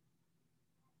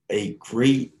 a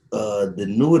great, the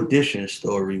New Edition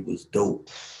story was dope.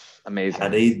 Amazing. How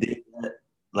they did that,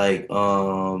 like,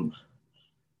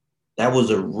 that was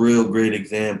a real great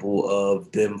example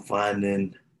of them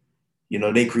finding,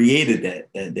 they created that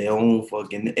their own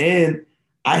fucking. And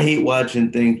I hate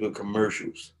watching things with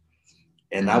commercials,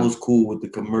 and I was cool with the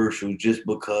commercials just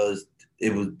because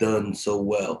it was done so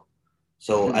well.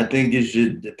 So I think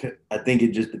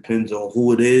it just depends on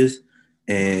who it is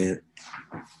and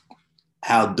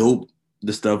how dope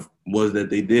the stuff was that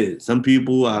they did. Some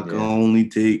people I can only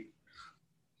take.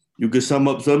 You could sum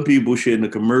up some people shit in a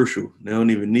commercial. They don't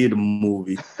even need a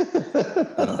movie.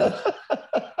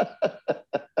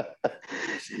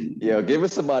 Yo, give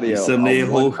us somebody else.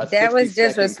 That was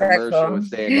disrespectful. Them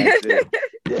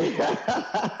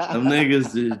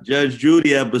niggas, the Judge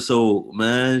Judy episode,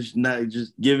 man. Not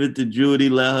just give it to Judy,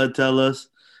 let her tell us,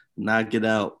 knock it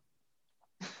out.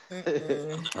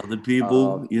 Other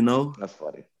people, That's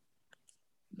funny.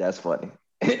 That's funny.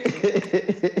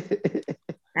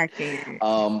 I can't.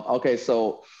 Okay,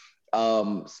 so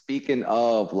speaking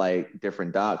of like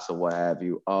different docs or what have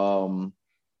you,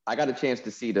 I got a chance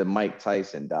to see the Mike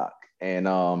Tyson doc, and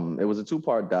it was a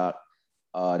 2-part doc.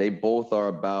 They both are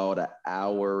about an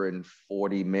hour and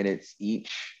 40 minutes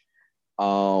each.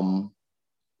 And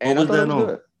what was that on?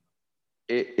 Good.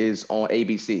 It is on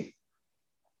ABC.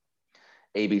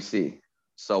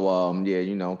 So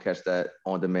catch that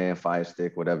on demand, Fire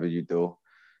Stick, whatever you do.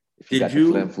 If you got the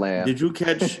flim flam. Did you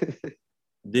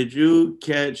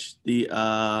catch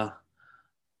the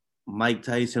Mike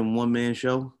Tyson one-man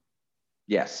show?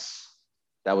 Yes.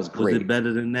 That was great. Was it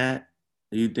better than that?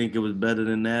 Do you think it was better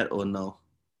than that or no?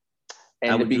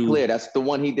 And to be clear, that's the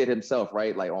one he did himself,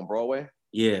 right? Like on Broadway?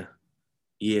 Yeah.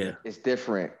 It's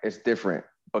different.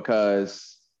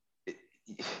 Because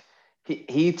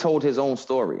he told his own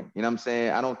story. You know what I'm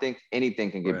saying? I don't think anything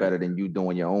can get better than you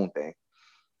doing your own thing.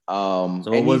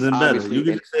 So it wasn't better. You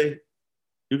could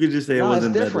just say it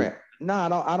wasn't different. better.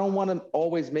 No, I don't want to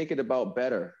always make it about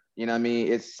better. You know what I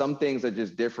mean? It's some things are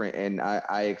just different, and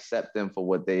I accept them for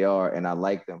what they are, and I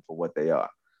like them for what they are.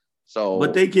 So,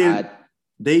 but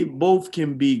they both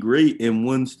can be great, and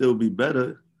one still be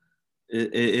better.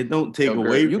 It don't take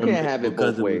away. You from can't have it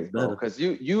both ways, bro. Because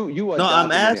you are. No,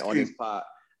 I'm asking on this pod.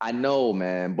 I know,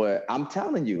 man, but I'm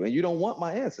telling you, and you don't want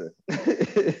my answer.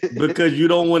 Because you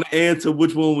don't want to answer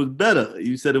which one was better.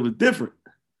 You said it was different.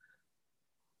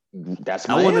 That's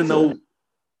my answer. I want to know.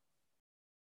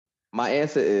 My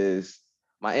answer is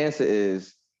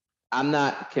I'm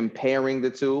not comparing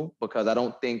the two because I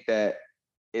don't think that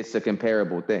it's a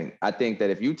comparable thing. I think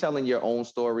that if you're telling your own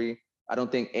story, I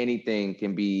don't think anything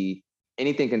can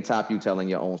top you telling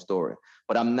your own story.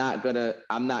 But I'm not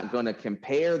gonna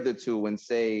compare the two and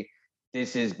say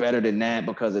this is better than that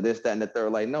because of this, that, and the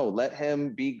third. Like, no, let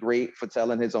him be great for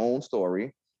telling his own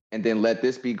story, and then let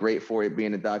this be great for it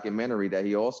being a documentary that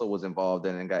he also was involved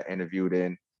in and got interviewed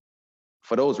in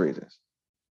for those reasons.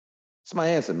 It's my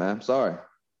answer, man. I'm sorry.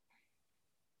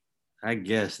 I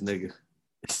guess, nigga.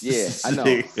 Yeah, I know.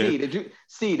 Did you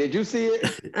see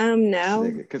it? No.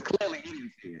 Because clearly you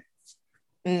didn't see it.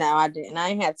 No, I didn't. I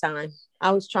ain't had time.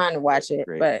 I was trying to watch it,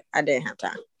 but I didn't have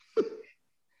time.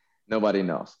 Nobody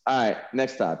knows. All right,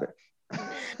 next topic.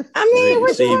 I mean,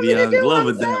 what you want me to do?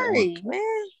 I'm sorry,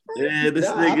 man. Yeah, this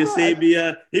nigga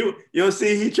Sabian.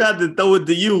 He tried to throw it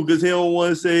to you because he don't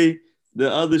want to say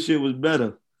the other shit was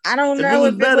better. I don't know if it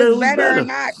was better or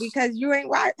not because you ain't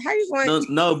watch. How you going?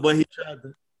 No, but he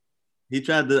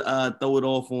tried to throw it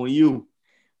off on you.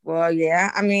 Well,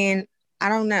 yeah. I mean, I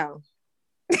don't know.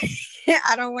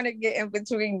 I don't want to get in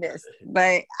between this,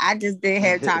 but I just didn't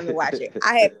have time to watch it.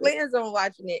 I had plans on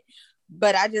watching it,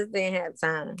 but I just didn't have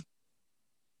time.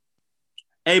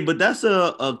 Hey, but that's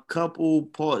a couple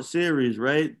part series,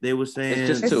 right? They were saying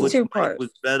it's just 2 parts.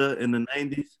 Was better in the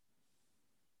 90s.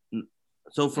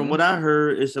 So from what I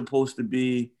heard, it's supposed to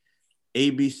be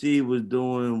ABC was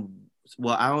doing,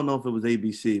 well, I don't know if it was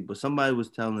ABC, but somebody was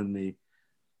telling me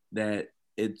that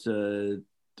it's a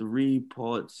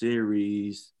 3-part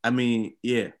series. I mean,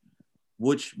 yeah.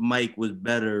 Which Mike was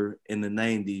better in the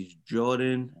 90s,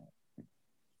 Jordan,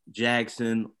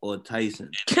 Jackson, or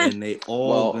Tyson? And they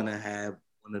all gonna have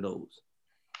one of those.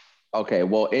 Okay,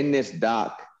 well, in this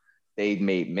doc, they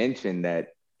made mention that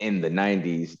in the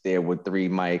 90s, there were 3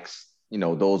 Mikes. You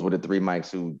know, those were the 3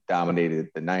 Mikes who dominated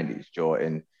the 90s,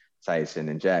 Jordan, Tyson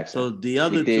and Jackson. So the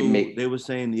other two, they were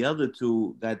saying the other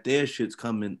two got their shits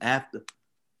coming after.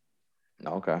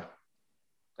 Okay.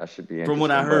 That should be interesting. From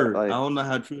what I heard. I don't know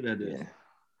how true that is. Yeah.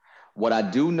 What I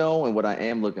do know and what I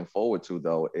am looking forward to,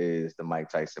 though, is the Mike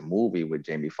Tyson movie with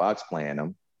Jamie Foxx playing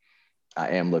him. I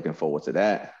am looking forward to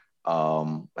that.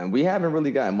 And we haven't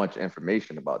really gotten much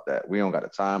information about that. We don't got a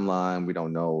timeline. We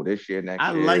don't know this year, next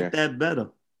year. I like that better.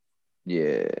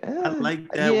 Yeah. I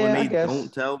like that when they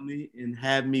don't tell me and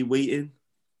have me waiting.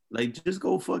 Like, just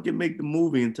go fucking make the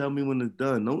movie and tell me when it's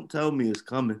done. Don't tell me it's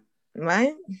coming.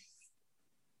 Right?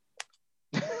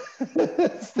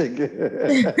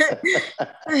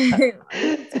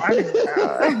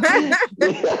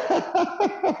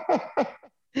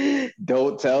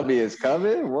 Don't tell me it's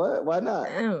coming. What? Why not?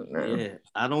 I don't know. Yeah,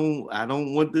 I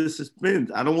don't want this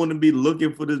suspense. I don't want to be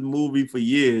looking for this movie for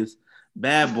years.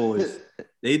 Bad Boys.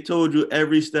 They told you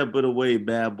every step of the way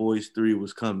Bad Boys 3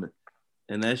 was coming.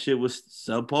 And that shit was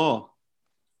subpar.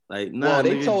 Like, nah. Well,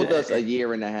 they told us a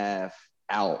year and a half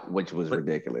out, which was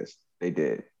ridiculous. They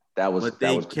did. That was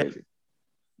crazy.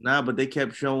 Nah, but they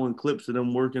kept showing clips of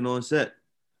them working on set.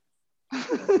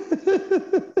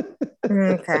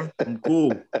 Okay. I'm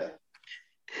cool.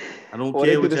 I don't care.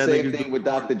 They do the same thing with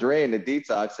Dr. Dre and the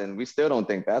Detox, and we still don't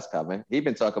think that's coming. He's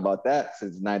been talking about that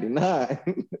since '99.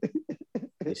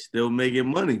 They still making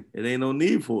money. It ain't no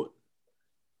need for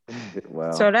it.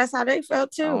 Well, so that's how they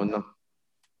felt too. I don't know.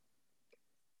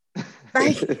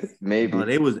 Maybe. No,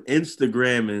 they was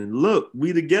Instagramming. Look,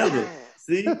 we together.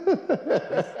 See?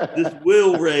 this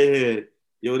Will right here.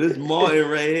 Yo, this Martin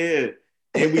right here.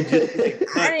 And we just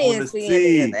I didn't see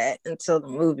any of that until the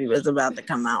movie was about to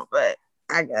come out, but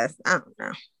I guess I don't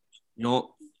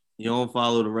know. You don't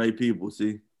follow the right people,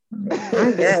 see?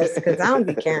 I guess, because I don't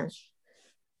be caring.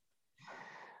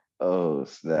 Oh,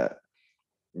 snap.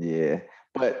 Yeah.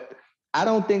 But I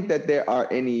don't think that there are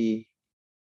any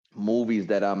movies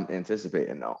that I'm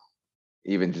anticipating, though.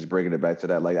 Even just bringing it back to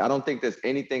that. Like, I don't think there's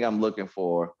anything I'm looking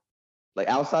for, like,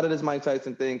 outside of this Mike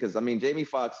Tyson thing, because, I mean, Jamie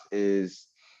Foxx is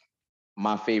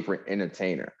my favorite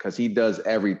entertainer because he does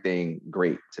everything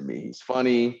great to me. He's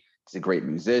funny. He's a great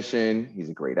musician. He's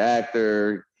a great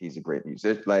actor. He's a great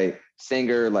musician, like,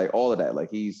 singer, like, all of that. Like,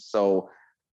 so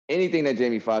anything that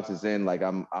Jamie Foxx is in, like,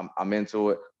 I'm into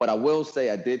it. But I will say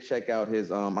I did check out his,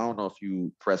 I don't know if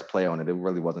you press play on it. It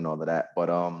really wasn't all of that. But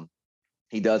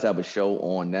he does have a show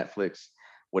on Netflix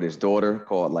with his daughter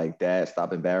called, like, Dad,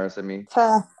 Stop Embarrassing Me.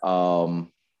 Underwhelming.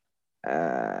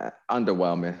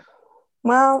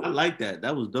 Well, I like that.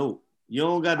 That was dope. You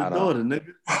don't got a daughter,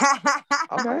 nigga.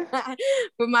 Okay.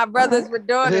 But my brothers were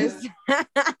daughters.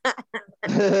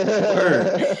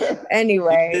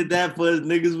 Anyway. He did that for his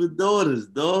niggas with daughters,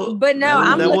 dog. But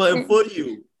no, that wasn't for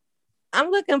you.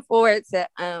 I'm looking forward to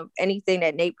anything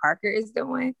that Nate Parker is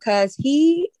doing because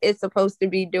he is supposed to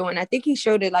be doing, I think he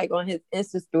showed it like on his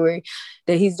Insta story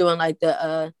that he's doing like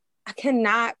the I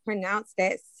cannot pronounce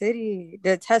that city,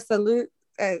 the Tesla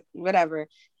whatever.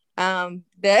 The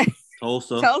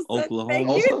Tulsa,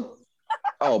 Oklahoma.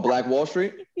 Oh, Black Wall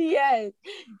Street? Yes.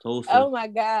 Tulsa. Oh my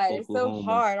God, it's Oklahoma. so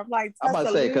hard. I'm like, I'm about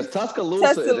to say, because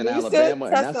Tuscaloosa is in Alabama,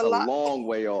 and that's a long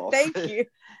way off. Thank you.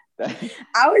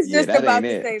 I was just about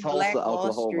to say Tulsa, Black Wall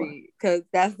Oklahoma. Street because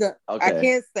that's the I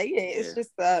can't say it. It's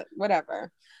just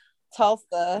whatever.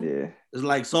 Tulsa. Yeah. It's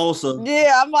like salsa.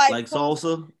 Yeah, I'm like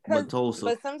salsa, but Tulsa.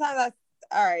 But sometimes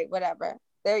all right, whatever.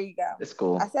 There you go. It's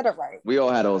cool. I said it right. We all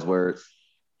had those words.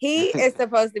 He is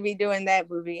supposed to be doing that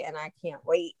movie, and I can't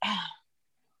wait.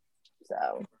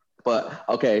 So. But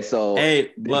okay, so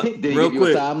hey, but did he real give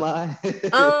quick. You a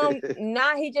timeline?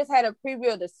 Nah, he just had a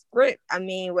preview of the script. I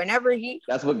mean, whenever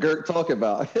that's what Gert talking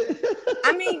about.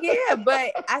 I mean, yeah, but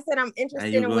I said I'm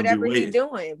interested in whatever he's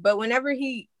doing. But whenever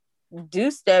he do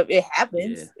stuff, it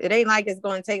happens. Yeah. It ain't like it's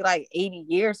going to take like 80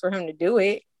 years for him to do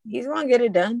it. He's going to get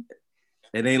it done.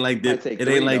 It ain't like the BMF. It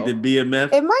ain't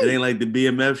like the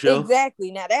BMF show.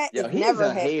 Exactly. Now that is never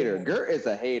a hater. Gert is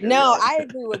a hater. No, I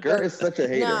agree with Gert. Gert is such a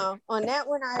hater. No, on that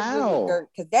one I agree with Gert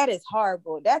because that is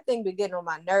horrible. That thing been getting on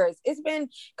my nerves. It's been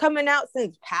coming out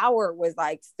since Power was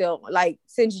like still like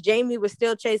since Jamie was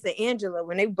still chasing Angela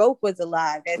when they both was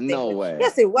alive. No way.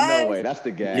 Yes, it was. No way. That's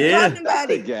the gag. Yeah. Talking about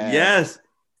it. Yes.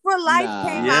 For Life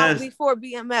came out before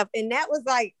BMF, and that was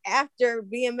like after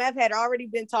BMF had already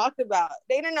been talked about.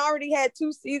 They done already had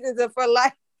 2 seasons of For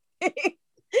Life,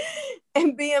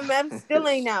 and BMF still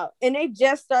ain't out. And they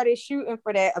just started shooting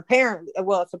for that. Apparently,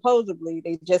 well, supposedly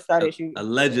they just started shooting.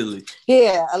 Allegedly.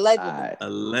 Yeah, allegedly. Right.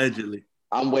 Allegedly.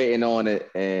 I'm waiting on it,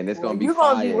 and it's gonna be. You're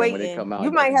fire gonna be waiting. When it come out. You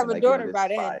might have a daughter by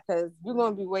then, because you're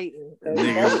gonna be waiting. That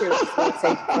shit is gonna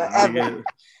take forever.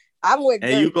 I'm with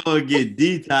And you gonna get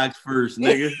detox first,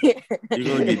 nigga. You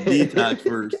gonna get detox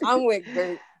first. I'm with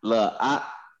Gert. Look,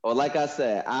 like I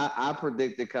said, I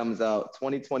predict it comes out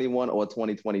 2021 or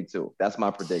 2022. That's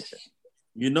my prediction.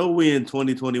 You know we in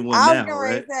 2021 now,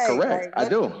 right? Correct.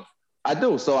 Like, I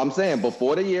do. So I'm saying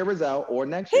before the year is out or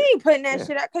next year. He ain't putting that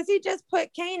shit out because he just put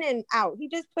Kanan out. He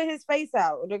just put his face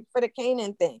out for the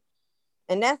Kanan thing.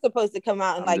 And that's supposed to come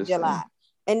out in like July. Saying.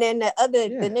 And then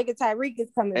the nigga Tyreek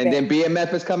is coming and back. then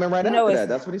BMF is coming right after that.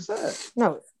 That's what he said.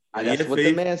 No. That's what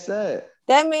the man said.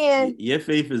 That man. Your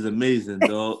faith is amazing,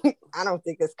 dog. I don't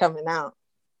think it's coming out.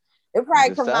 It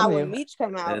probably come out when Meech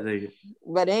come out.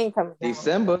 But it ain't coming out.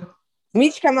 December.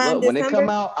 Meech come out in when December? it come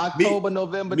out October,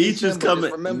 November, Meech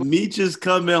December. Meech is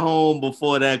coming home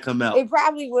before that come out. It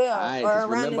probably will. Right, or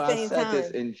around the same I said time.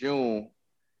 This in June.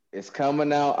 It's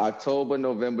coming out October,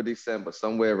 November, December,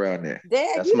 somewhere around there.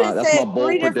 Dad, that's you my just said bold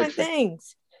 3 prediction. different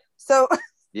things. So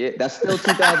yeah, that's still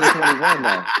 2021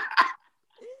 now.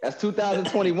 That's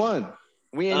 2021.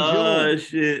 We in June. Oh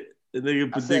shit. The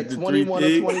nigga predicted 21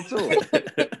 or 22.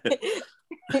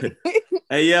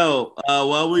 Hey yo,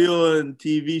 while we on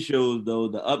TV shows though,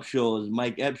 the Up shows,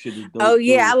 Mike Epps shit is dope. Oh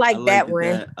yeah, too. I like that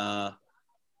one.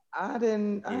 I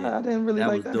didn't really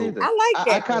like that either. I like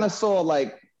that. I kind of saw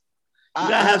like you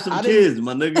gotta have some kids,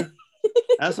 my nigga.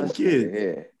 Have some kids.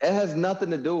 Yeah, it has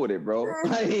nothing to do with it, bro.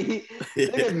 Like,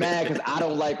 nigga mad because I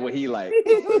don't like what he like.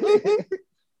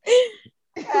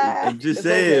 I'm just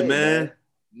saying, okay, man.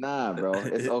 Nah, bro,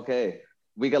 it's okay.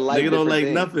 We can like. Nigga don't like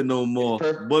things. Nothing no more.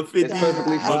 But 50, it's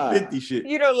perfectly fine. 50 shit.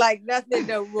 You don't like nothing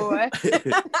no more.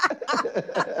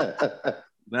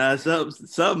 Nah,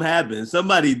 something happened.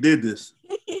 Somebody did this.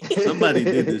 Somebody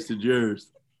did this to Jers.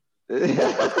 You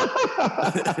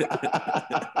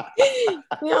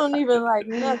don't even like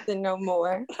nothing no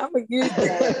more. I'm gonna use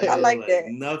that. I like that.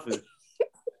 Nothing.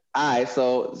 All right,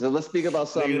 so let's speak about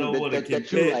something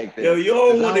that you like. Yo, you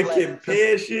don't want to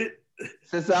compare shit.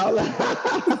 Since I like,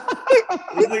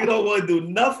 this nigga don't want to do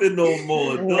nothing no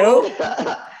more. Nope.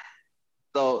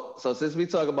 So since we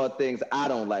talk about things I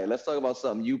don't like, let's talk about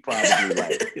something you probably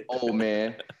like. Oh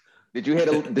man, did you hear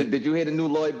the new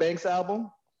Lloyd Banks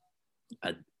album?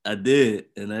 I did,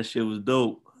 and that shit was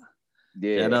dope.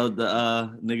 Yeah. Shout out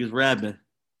the niggas rapping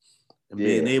and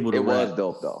being able to rap. It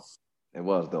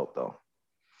was dope though.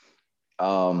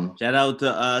 Shout out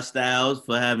to Styles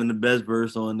for having the best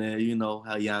verse on there. You know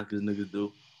how Yonkers niggas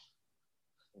do.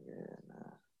 Yeah,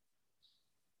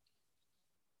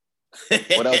 nah.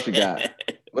 What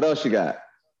else you got?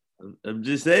 I'm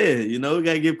just saying, you know, we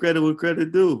gotta give credit what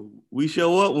credit due. We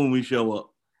show up when we show up.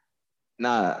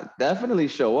 Nah, definitely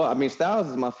show up. I mean, Styles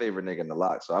is my favorite nigga in the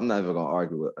lock, so I'm not even gonna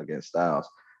argue against Styles.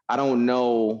 I don't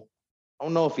know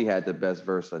if he had the best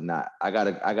verse or not. I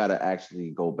gotta actually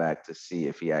go back to see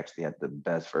if he actually had the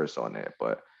best verse on there.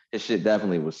 But his shit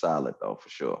definitely was solid though, for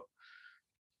sure.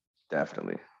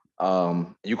 Definitely.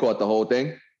 You caught the whole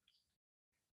thing?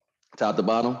 Top to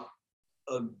bottom?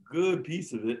 A good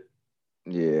piece of it.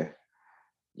 Yeah.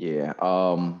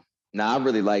 I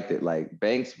really liked it. Like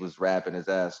Banks was rapping his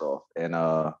ass off, and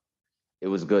it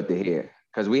was good to hear.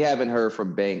 Because we haven't heard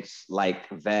from Banks like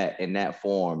that in that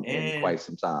form in quite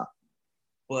some time.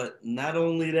 But not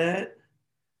only that,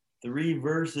 3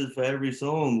 verses for every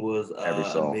song was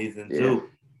amazing too.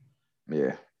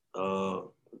 Yeah.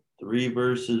 3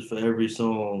 verses for every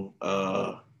song.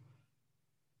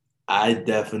 I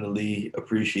definitely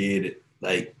appreciate it.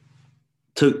 Like,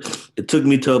 it took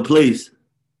me to a place.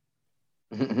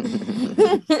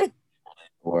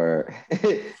 Or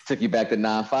took you back to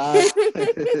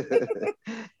 9-5.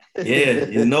 Yeah,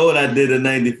 you know what I did in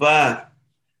 95.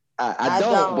 I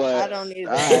don't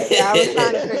either. Right. I was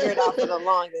trying to figure it out for the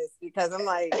longest because I'm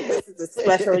like, this is a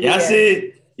special year.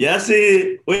 Y'all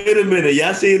see, wait a minute.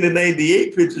 Y'all seen the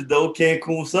 98 pictures though,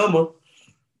 Cancun summer.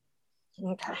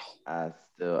 Okay. I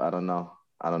don't know.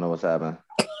 I don't know what's happening.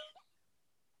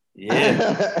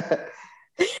 Yeah.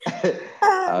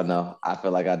 I don't know. I feel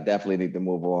like I definitely need to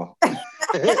move on. Have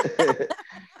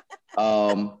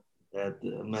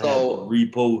to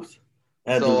repost.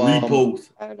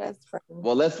 Repost. Oh, that's funny.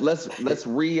 Well, let's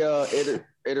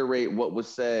reiterate what was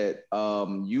said.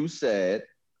 You said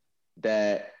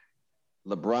that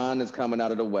LeBron is coming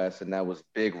out of the West, and that was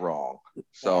big wrong.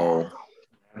 So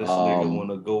this nigga want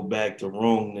to go back to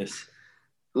wrongness.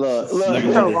 Look,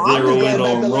 nigga want to zero in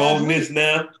on wrongness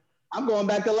now. I'm going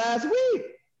back to last week.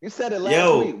 You said it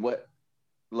last week. What?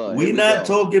 Look, we not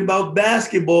talking about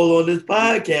basketball on this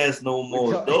podcast no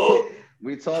more, dog.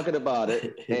 We talking about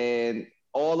it, and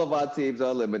all of our teams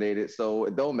are eliminated, so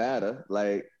it don't matter.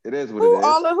 Like, it is what it is.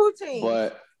 All of who teams?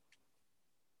 But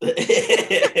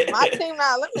My team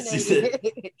not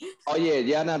eliminated. Oh yeah,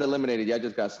 y'all not eliminated. Y'all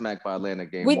just got smacked by Atlanta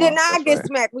game. We did not That's get right.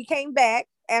 smacked. We came back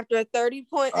after 30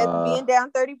 points, being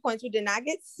down 30 points. We did not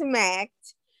get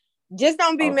smacked. Just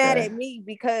don't be mad at me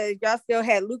because y'all still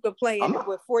had Luka playing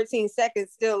with 14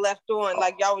 seconds still left on.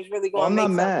 Like y'all was really going to make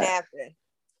something happen.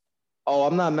 Oh,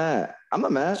 I'm not mad. I'm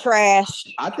not mad.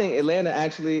 Trash. I think Atlanta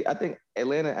actually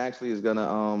is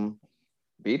gonna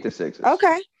beat the Sixers.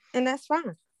 Okay, and that's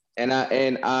fine. And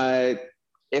I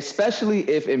especially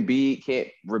if Embiid can't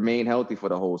remain healthy for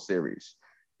the whole series.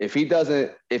 If he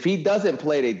doesn't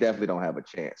play, they definitely don't have a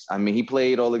chance. I mean, he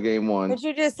played all of game one. But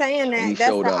you're just saying that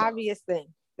that's the obvious thing.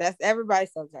 That's everybody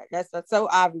says that. That's so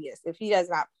obvious. If he does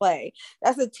not play,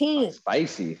 that's a team.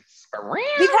 Spicy.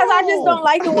 Because I just don't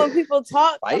like it when people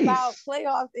talk about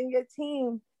playoffs and your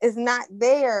team is not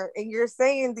there and you're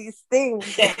saying these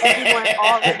things that everyone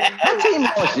already knows. Our team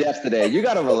lost yesterday. You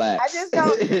gotta relax. I just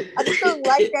don't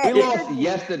like that. We lost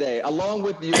yesterday, along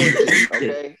with you.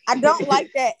 Okay. I don't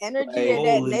like that energy and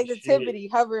that negativity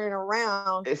hovering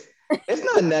around. It's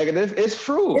not negative. It's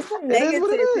true. It's a negative. It is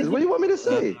what it is. What do you want me to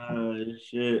say?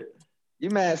 Shit.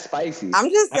 You mad spicy. I'm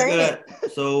just saying.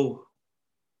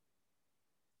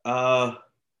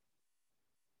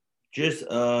 Just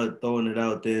throwing it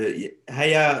out there. How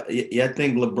y'all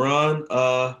think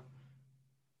LeBron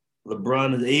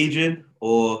is aging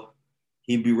or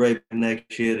he be right back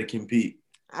next year to compete?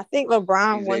 I think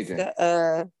LeBron wants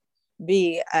to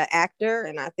be an actor,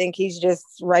 and I think he's just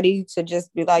ready to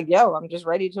just be like, yo, I'm just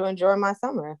ready to enjoy my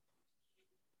summer.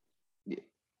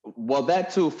 Well,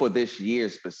 that too for this year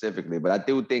specifically, but I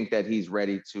do think that he's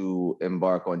ready to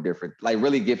embark on different, like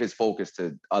really give his focus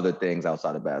to other things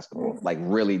outside of basketball, like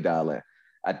really dial in.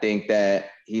 I think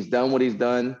that he's done what he's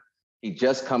done. He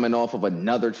just coming off of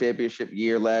another championship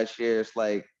year last year. It's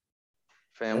like,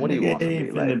 fam, what do you want to be? He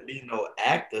ain't finna be no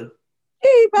actor.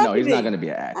 No, he's not going to be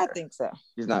an actor. I think so.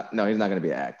 He's not going to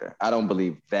be an actor. I don't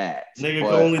believe that. Nigga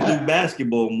can only do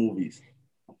basketball movies.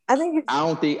 I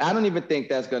don't even think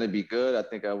that's going to be good. I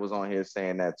think I was on here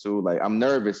saying that too. Like, I'm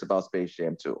nervous about Space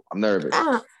Jam 2. I'm nervous.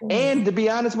 And to be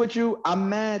honest with you, I'm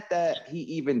mad that he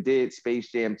even did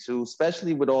Space Jam 2,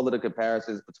 especially with all of the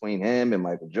comparisons between him and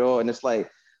Michael Jordan. It's like,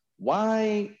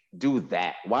 why do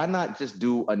that? Why not just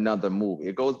do another movie?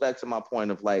 It goes back to my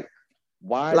point of like,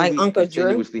 why do we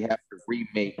continuously have to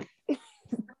remake?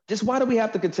 Just why do we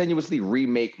have to continuously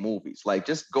remake movies? Like,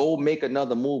 just go make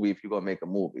another movie if you're going to make a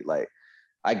movie. Like,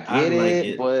 I get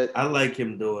it, but I like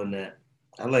him doing that.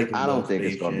 I don't think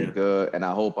it's going to be good, and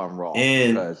I hope I'm wrong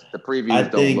because the previews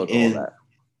don't look all that.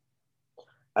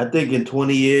 I think in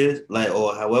 20 years, like,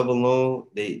 or however long,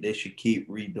 they should keep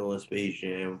redoing Space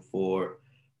Jam for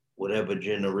whatever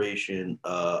generation.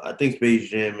 I think Space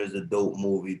Jam is a dope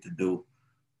movie to do.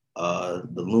 The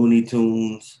Looney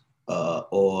Tunes,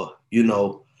 or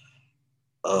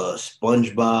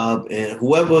SpongeBob and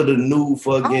whoever the new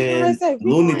fucking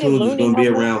Looney Tunes is gonna be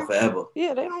around forever.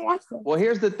 Yeah, they don't watch that. Well,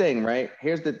 here's the thing, right?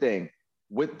 Here's the thing.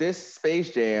 With this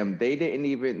Space Jam, they didn't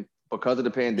even, because of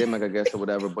the pandemic, I guess, or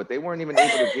whatever, but they weren't even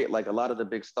able to get like a lot of the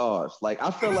big stars. Like,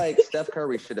 I feel like Steph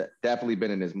Curry should have definitely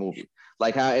been in this movie.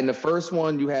 Like how in the first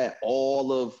one you had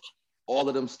all of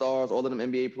them stars, all of them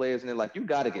NBA players, and they're like, you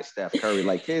got to get Steph Curry.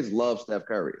 Like, kids love Steph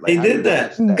Curry. Like, they did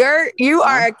that. Gert, you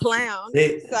are a clown.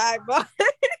 Sidebar.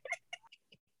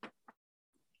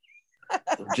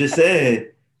 Just saying.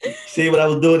 See what I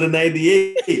was doing in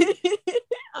 98.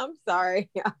 I'm sorry.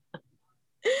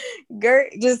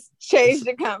 Gert just changed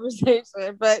the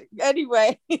conversation. But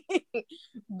anyway,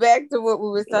 back to what we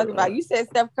were talking about. You said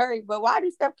Steph Curry, but why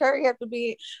does Steph Curry have to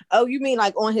be, oh, you mean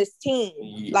like on his team?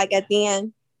 Yeah. Like at the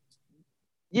end?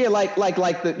 Yeah, like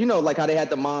the, like how they had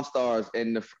the Monstars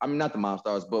and not the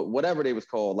Monstars, but whatever they was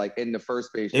called, like in the first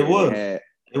Space Jam.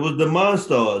 It was the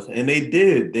Monstars, and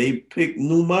they picked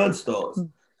new Monstars.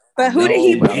 But who did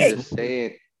he pick? I'm just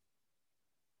saying.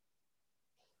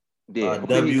 Yeah,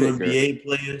 WNBA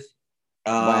players.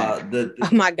 Oh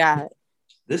my God.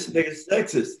 This nigga's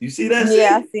sexist. You see that?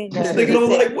 Yeah, I seen that. This nigga don't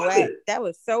like women. That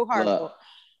was so hurtful.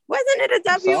 Wasn't it a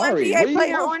WNBA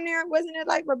player on there? Wasn't it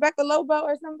like Rebecca Lobo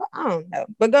or something? I don't know.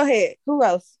 But go ahead. Who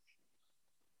else?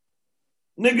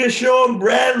 Nigga, Sean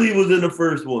Bradley was in the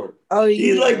first one. Oh, yeah.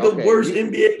 He's like the worst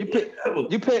NBA ever.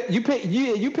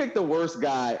 You picked the worst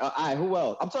guy. All right, who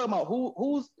else? I'm talking about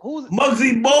who's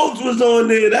Muggsy Bogues was on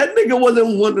there. That nigga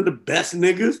wasn't one of the best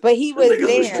niggas. But he was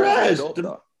there. Was trash.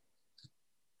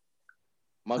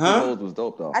 Muggsy Bogues was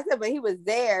dope though. I said, but he was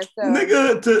there. So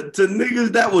nigga, to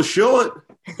niggas that was short,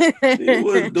 he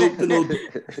was dope to know.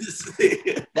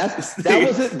 That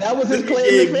was his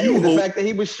claim to fame. The fact that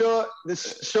he was short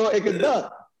and could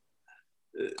dunk.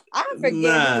 I forget who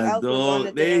else was on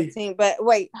the damn team. But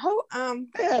wait, who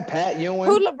They had Pat Ewing.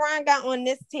 Who LeBron got on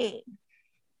this team?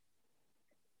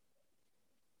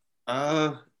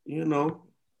 You know,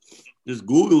 just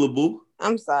Googleable.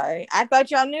 I'm sorry. I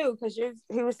thought y'all knew because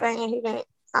he was saying he didn't.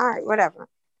 All right, whatever.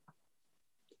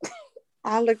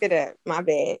 I'll look it up. My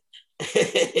bad.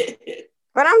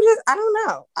 But I don't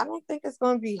know. I don't think it's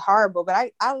going to be horrible,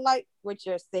 but I like what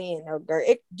you're saying, though, Gert.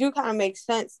 It do kind of make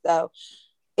sense, though,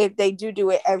 if they do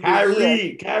it every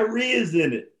year. Kyrie is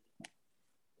in it.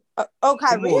 Kyrie.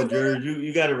 Come on, George.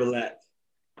 You got to relax.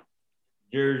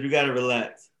 George, you got to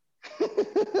relax.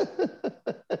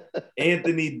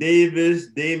 Anthony Davis,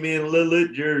 Damian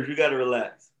Lillard, George, you got to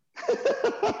relax.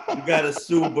 You got to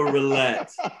super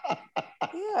relax.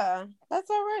 Yeah, that's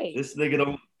all right. This nigga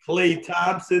don't. Klay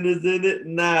Thompson is in it.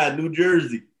 Nah, New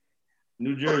Jersey.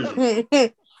 New Jersey.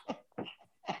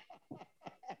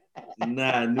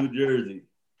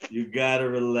 You gotta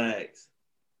relax.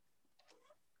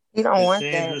 You don't want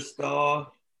Sandra that.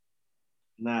 Starr.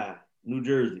 Nah, New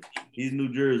Jersey. He's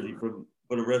New Jersey for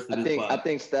the rest of this pod. I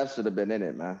think Steph should have been in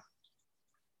it, man.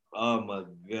 Oh my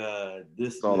God.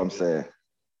 That's all I'm saying.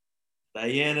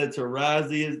 Diana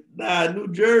Taurasi is New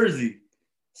Jersey.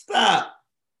 Stop.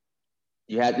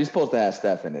 You're supposed to have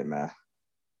Steph in it, man.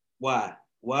 Why?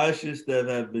 Why should Steph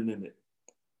have been in it?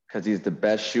 Because he's the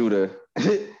best shooter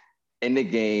in the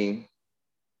game,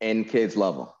 and kids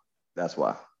love him. That's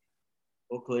why.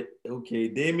 Okay.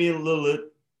 Damian Lillard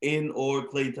or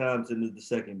Klay Thompson is the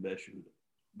second best shooter.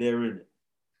 They're in it.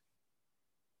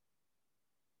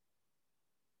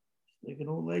 Nigga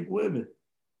don't like women.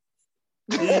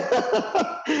 Yeah,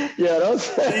 don't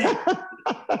say.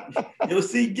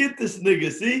 Get this nigga,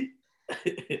 see?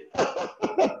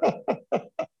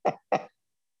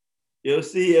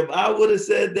 If I would have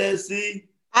said that,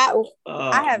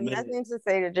 I have nothing to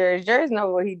say to Jerry. Jerry's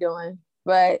know what he's doing,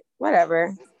 but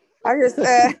whatever. I just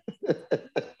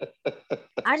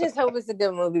hope it's a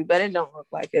good movie, but it don't look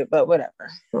like it. But whatever, I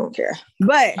don't care.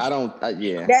 But I don't. I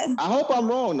hope I'm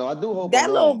wrong though. I do hope that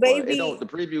I'm little wrong, baby. The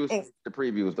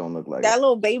previews don't look like that it.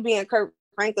 Little Baby and Kirk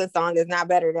Franklin song is not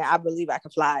better than I Believe I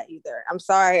Can Fly either. I'm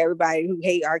sorry, everybody who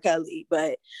hate R. Kelly,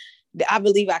 but I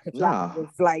Believe I Can Fly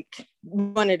is like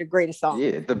one of the greatest songs.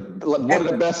 Yeah, one of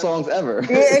the best songs ever.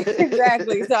 Yeah,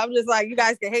 exactly. So I'm just like, you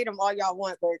guys can hate them all y'all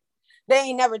want, but they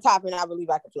ain't never topping I Believe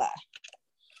I Can Fly.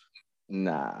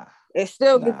 Nah. It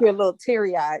still gets you a little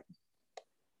teary-eyed.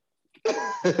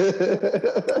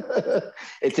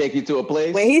 It take you to a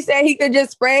place? When he said he could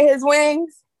just spread his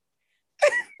wings.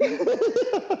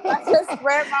 I just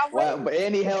spread my wings. Wow, but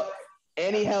and he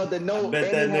held the note.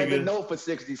 The note for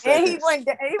 60 seconds. And he was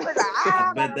like,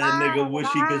 I bet that nigga wish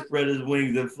he could spread his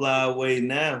wings and fly away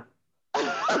now.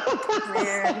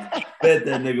 Man. Bet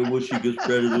that nigga wish he could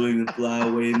spread his wings and fly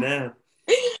away now.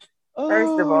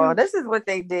 First of all, this is what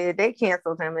they did. They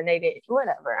canceled him and they did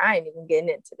whatever. I ain't even getting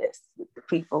into this with the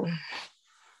people.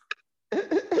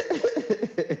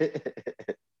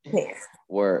 Yeah.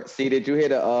 Word. See, did you hear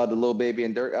the Lil Baby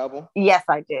and Durk album? Yes,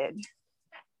 I did.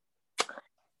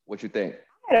 What you think?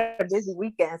 I had a busy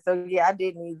weekend, so yeah, I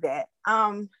did need that. I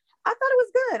thought it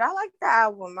was good. I liked the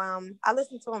album. I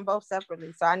listened to them both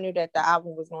separately, so I knew that the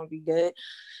album was going to be good.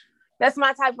 That's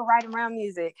my type of ride around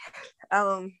music.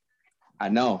 I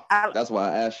know. That's why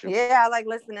I asked you. Yeah, I like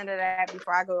listening to that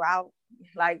before I go out.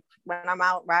 Like when I'm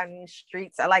out riding the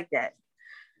streets, I like that.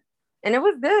 And it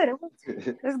was good.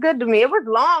 It was good to me. It was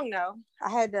long though. I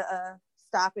had to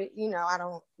stop it. You know, I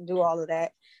don't do all of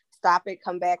that. Stop it,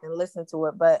 come back and listen to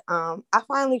it. But I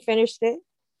finally finished it.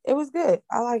 It was good.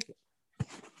 I like it.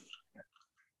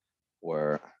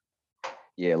 Word.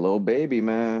 Yeah, Lil Baby,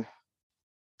 man.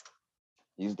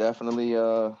 He's definitely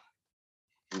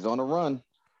he's on a run.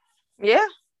 Yeah.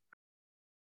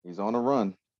 He's on a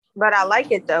run. But I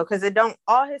like it though, because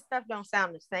all his stuff don't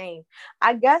sound the same.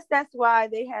 I guess that's why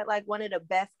they had like one of the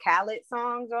best Khaled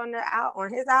songs on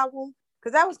his album.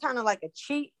 Because that was kind of like a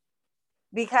cheat,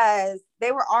 because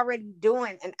they were already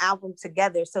doing an album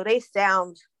together. So they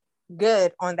sound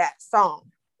good on that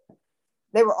song.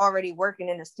 They were already working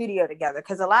in the studio together.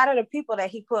 Because a lot of the people that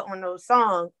he put on those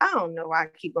songs, I don't know why I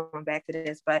keep going back to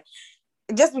this, but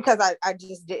just because I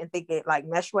just didn't think it like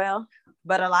meshed well.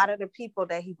 But a lot of the people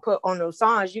that he put on those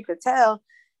songs, you could tell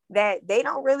that they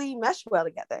don't really mesh well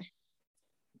together.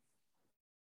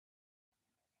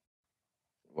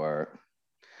 Word.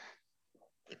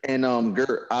 And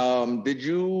Gert, did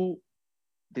you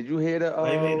hear the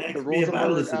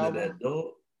Rosenberg album? That,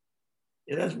 dog?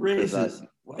 Yeah, that's racist.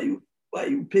 Why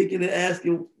you picking and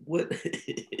asking what?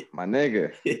 My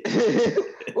nigga.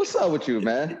 What's up with you,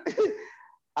 man?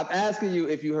 I'm asking you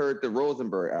if you heard the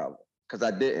Rosenberg album, because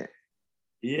I didn't.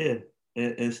 Yeah,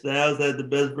 and Styles had the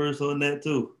best verse on that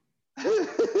too.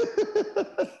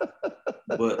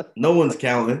 But no one's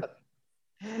counting.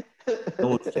 No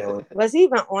one's counting. Was he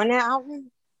even on that album?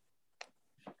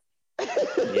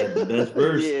 Yeah, the best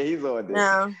verse. Yeah, he's on this.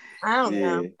 No, I don't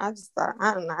know. I just thought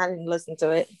I don't know. I didn't listen to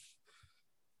it.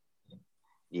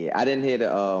 Yeah, I didn't hear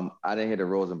the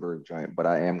Rosenberg joint, but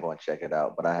I am going to check it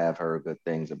out. But I have heard good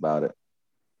things about it.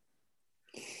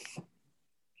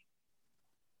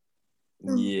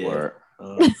 Yeah.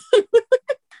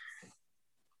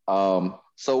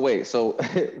 So wait, so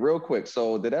real quick,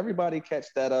 so did everybody catch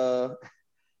that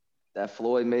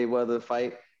Floyd Mayweather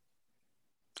fight?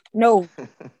 No.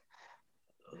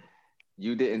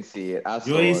 You didn't see it.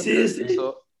 You ain't see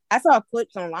it? I saw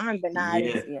clips online, but nah, I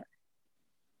didn't see it.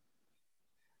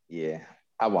 Yeah,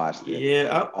 I watched it.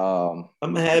 Yeah,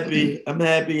 I'm happy. I'm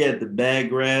happy at the bag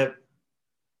grab,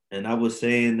 and I was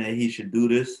saying that he should do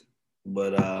this,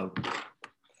 but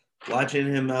watching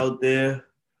him out there,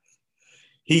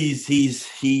 he's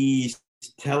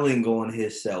telling on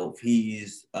himself.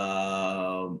 He's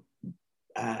I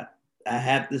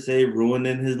have to say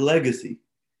ruining his legacy.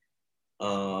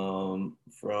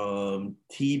 From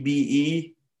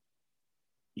TBE,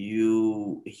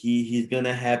 he's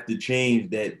gonna have to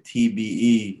change that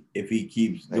TBE if he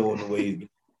keeps going the way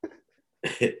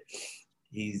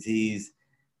he's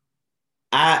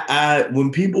I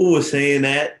when people were saying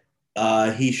that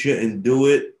he shouldn't do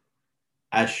it,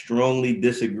 I strongly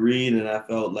disagreed, and I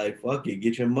felt like, fuck it,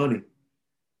 get your money.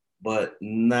 But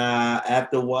nah,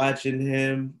 after watching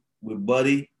him with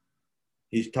Buddy,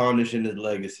 he's tarnishing his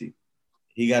legacy.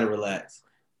 He got to relax.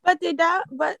 But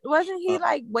wasn't he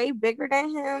like way bigger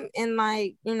than him? And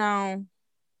like, you know.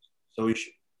 So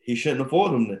he shouldn't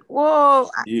afford him then. Well,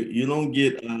 you don't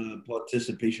get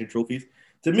participation trophies.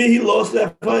 To me, he lost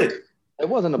that fight. It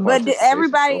wasn't a but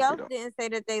everybody else didn't say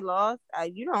that they lost.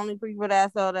 You the only people that I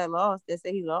saw that lost that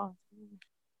say he lost.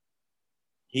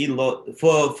 He lost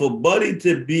for Buddy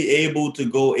to be able to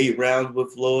go 8 rounds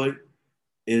with Floyd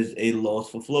is a loss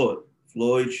for Floyd.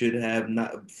 Floyd should have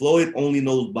not. Floyd only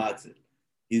knows boxing.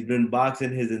 He's been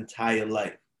boxing his entire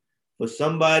life. For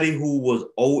somebody who was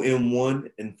 0-1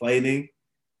 in fighting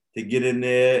to get in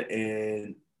there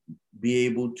and be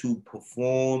able to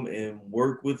perform and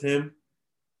work with him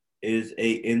is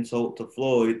a insult to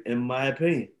Floyd, in my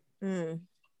opinion.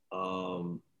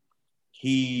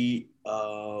 He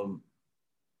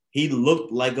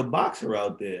looked like a boxer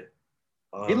out there.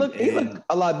 He looked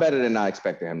a lot better than I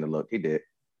expected him to look. He did.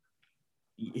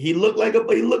 He looked like he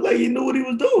knew what he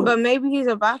was doing. But maybe he's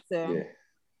a boxer. Yeah.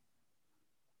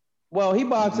 Well, he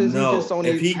boxes. No, he just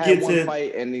only had one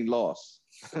fight and he lost.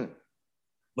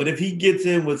 But if he gets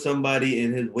in with somebody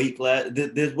in his weight class,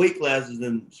 there's weight classes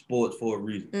in sports for a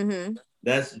reason. Mm-hmm.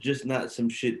 That's just not some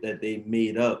shit that they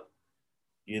made up.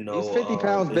 You know, he's 50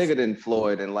 pounds bigger than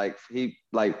Floyd, and he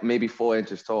maybe 4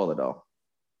 inches taller though.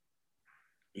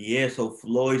 Yeah, so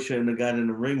Floyd shouldn't have got in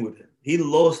the ring with him. He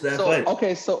lost that fight.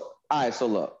 Okay, so all right, so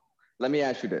look, let me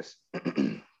ask you this.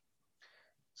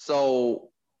 So,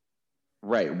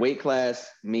 right, weight class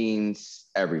means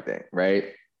everything,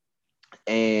 right?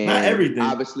 And not everything,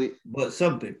 obviously, but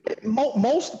something.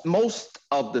 Most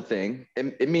of the thing,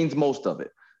 it means most of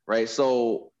it, right?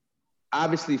 So,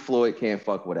 obviously, Floyd can't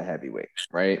fuck with a heavyweight,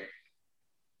 right?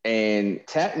 And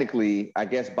technically, I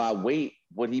guess by weight,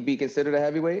 would he be considered a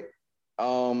heavyweight?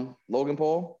 Logan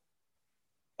Paul?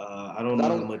 I don't know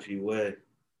how much he weighed.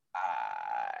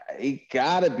 He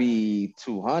gotta be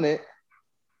 200.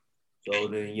 So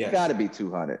then, yes. He gotta be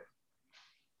 200.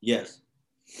 Yes.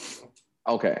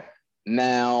 Okay.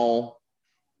 Now,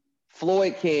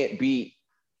 Floyd can't beat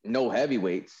no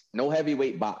heavyweight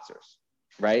boxers,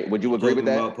 right? Would you agree with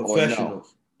that? Professionals.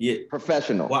 No? Yeah.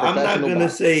 Professional. Well, I'm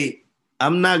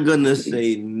not gonna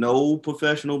say no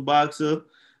professional boxer,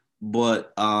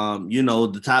 but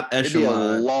the top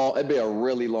echelon. It'd be a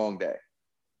really long day.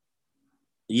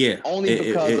 Yeah. Only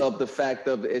because of the fact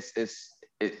of it's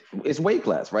weight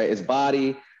class, right? It's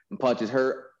body and punches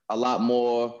hurt a lot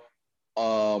more.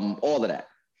 All of that.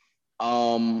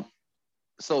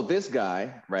 So this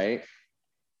guy, right?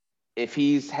 If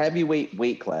he's heavyweight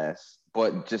weight class,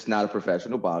 but just not a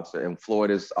professional boxer, and Floyd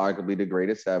is arguably the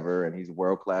greatest ever, and he's a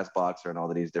world-class boxer and all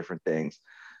of these different things,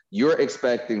 you're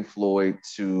expecting Floyd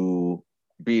to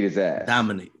beat his ass.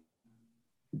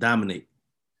 Dominate.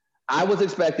 I was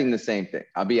expecting the same thing.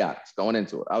 I'll be honest, going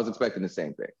into it. I was expecting the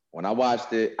same thing. When I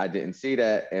watched it, I didn't see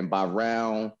that. And by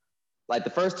round, the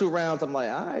first 2 rounds, I'm like,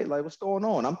 all right, what's going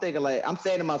on? I'm thinking, I'm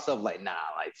saying to myself, nah,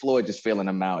 Floyd just feeling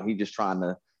him out. He just trying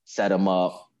to set him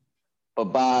up. But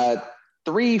by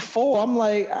 3, 4, I'm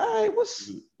like, all right,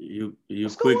 what's you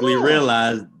quickly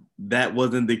realized that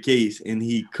wasn't the case, and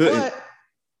he couldn't.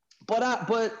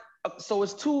 So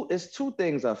it's two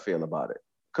things I feel about it.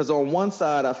 Because on one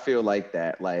side, I feel like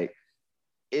that, like,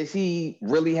 is he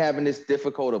really having this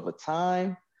difficult of a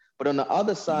time? But on the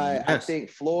other side, yes. I think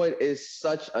Floyd is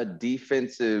such a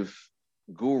defensive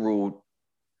guru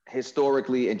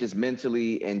historically and just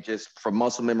mentally and just from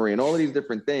muscle memory and all of these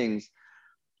different things.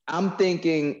 I'm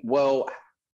thinking, well,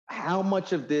 how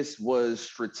much of this was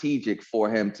strategic for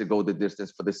him to go the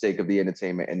distance for the sake of the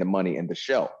entertainment and the money and the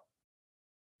show?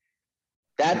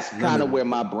 That's kind of where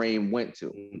my brain went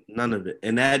to. None of it.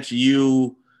 And that's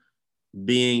you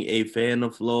being a fan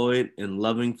of Floyd and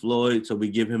loving Floyd, so we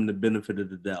give him the benefit of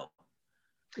the doubt.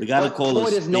 We got to call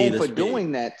Floyd is known for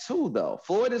doing that too, though.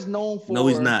 Floyd is known for... No,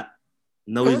 he's not.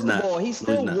 No, he's not. First of all, he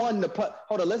still won the...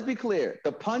 Hold on, let's be clear.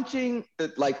 The punching,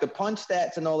 the punch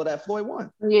stats and all of that, Floyd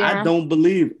won. Yeah. I don't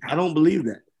believe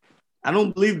that. I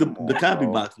don't believe the copy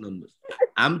box numbers.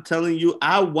 I'm telling you,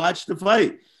 I watched the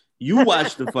fight. You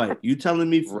watched the fight. You telling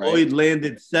me Floyd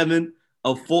landed 7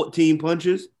 of 14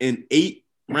 punches in 8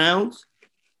 rounds?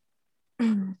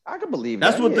 I can believe that.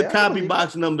 That's what the copy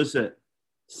box that. Number said.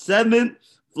 7.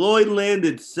 Floyd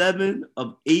landed 7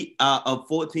 of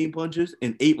 14 punches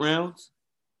in 8 rounds.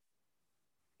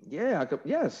 Yeah,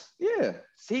 yes.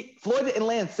 See, Floyd didn't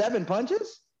land 7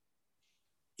 punches?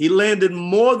 He landed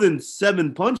more than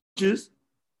 7 punches.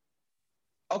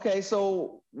 Okay,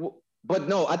 so... But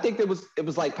no, I think it was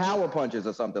like power punches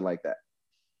or something like that.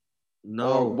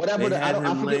 No, or whatever.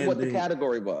 I forget what the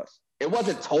category was. It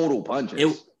wasn't total punches. It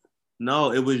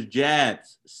was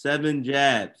jabs. 7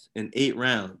 jabs in 8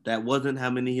 rounds. That wasn't how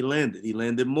many he landed. He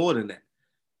landed more than that.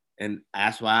 And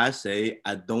that's why I say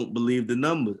I don't believe the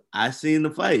numbers. I seen the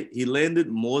fight. He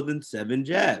landed more than 7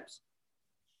 jabs.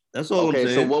 That's all I'm saying.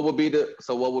 Okay, so what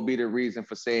would be the reason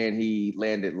for saying he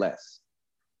landed less?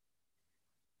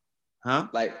 Huh?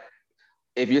 Like,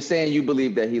 if you're saying you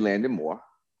believe that he landed more,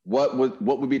 what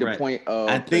would be the point of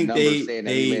I think the numbers saying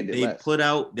that he landed less?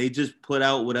 They just put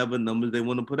out whatever numbers they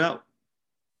want to put out.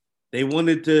 They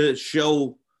wanted to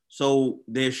show, so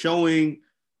they're showing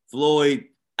Floyd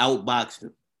outboxed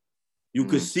him. You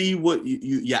could see what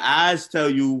your eyes tell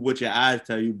you what your eyes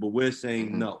tell you, but we're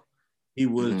saying no. He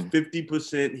was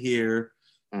 50% here,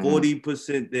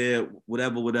 40% there,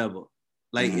 whatever.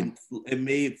 Like it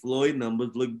made Floyd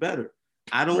numbers look better.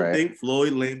 I don't think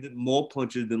Floyd landed more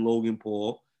punches than Logan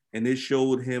Paul, and it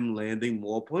showed him landing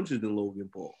more punches than Logan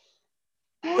Paul.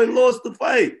 Floyd lost the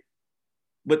fight.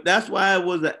 But that's why it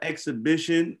was an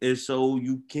exhibition, is so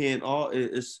you can't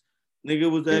it's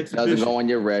nigga was an exhibition. Doesn't go on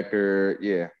your record,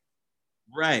 yeah.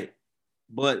 Right.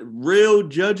 But real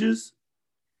judges,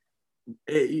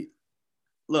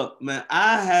 look, man,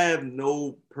 I have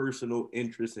no personal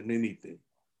interest in anything.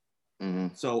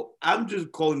 So I'm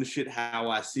just calling the shit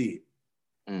how I see it.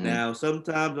 Now,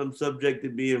 sometimes I'm subject to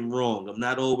being wrong. I'm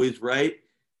not always right,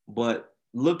 but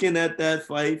looking at that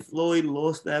fight, Floyd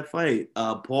lost that fight.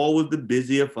 Paul was the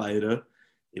busier fighter.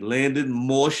 He landed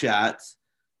more shots.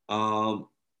 Floyd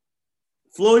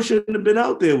shouldn't have been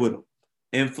out there with him.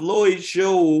 And Floyd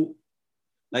showed,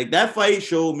 like, that fight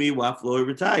showed me why Floyd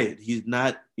retired. He's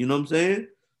not, you know what I'm saying?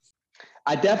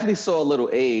 I definitely saw a little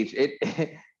age.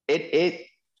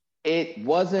 It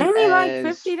wasn't Ain't he like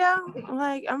 50 though?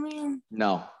 Like, I mean,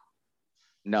 no,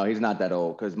 he's not that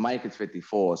old because Mike is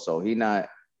 54, so he in his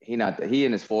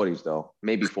 40s though,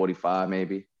 maybe 45,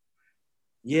 maybe.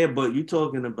 Yeah, but you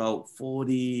talking about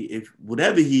 40? If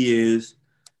whatever he is,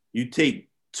 you take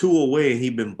 2 away, and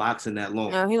he been boxing that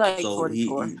long. No, he like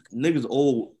 44. Nigga's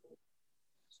old,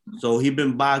 so he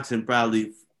been boxing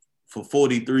probably for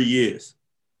 43 years.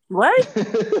 What? What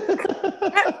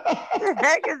the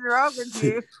heck is wrong with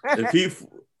you?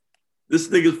 This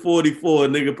nigga's 44,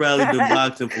 nigga probably been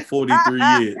boxing for 43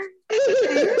 years.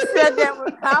 You said that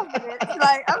with confidence.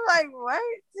 I'm like, what?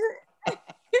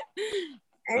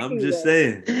 I'm just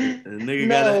saying.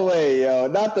 No way, yo.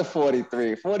 Not the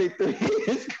 43. 43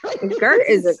 is crazy. Gert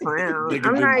is a clown.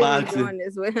 I'm not even doing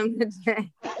this with him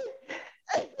today.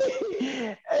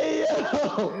 Hey,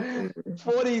 yo.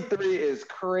 43 is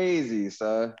crazy,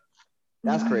 son.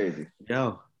 That's crazy.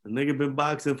 Yo, the nigga been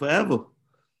boxing forever.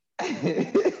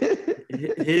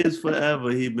 His forever,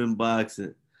 he been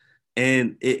boxing.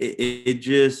 And it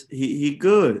just, he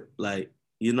good. Like,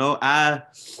 you know, I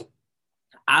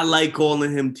like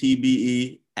calling him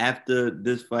TBE. After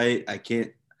this fight, I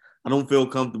don't feel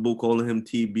comfortable calling him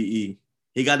TBE.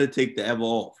 He got to take the ever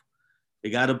off. We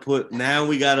got to put a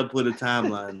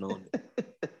timeline on it.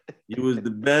 He was the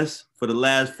best for the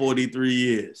last 43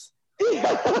 years.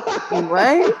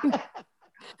 What?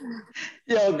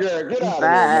 Yo, girl, get out of here,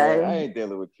 man. I ain't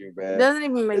dealing with you, man. Doesn't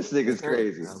even make this nigga's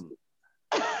crazy.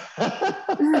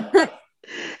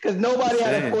 Because nobody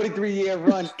had a 43-year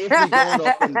run if you're going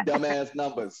off them dumbass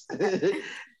numbers.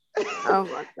 Oh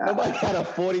my God. Nobody had a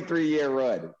 43-year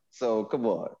run. So come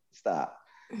on, stop.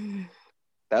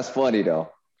 That's funny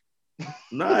though.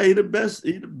 Nah, he the best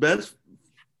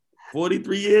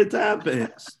 43-year time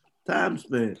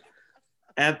span.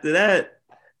 After that,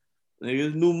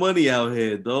 niggas new money out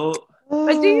here, dog.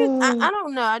 But I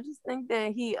don't know. I just think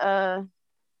that I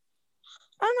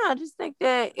don't know. I just think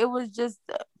that it was just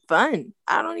fun.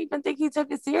 I don't even think he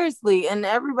took it seriously. And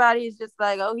everybody is just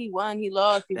like, oh, he won, he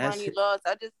lost, he lost.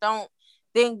 I just don't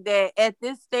think that at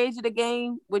this stage of the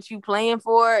game, what you playing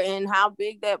for and how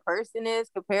big that person is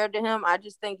compared to him, I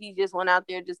just think he just went out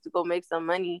there just to go make some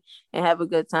money and have a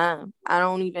good time. I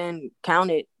don't even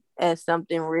count it as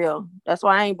something real. That's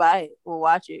why I ain't buy it or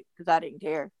watch it, because I didn't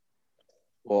care.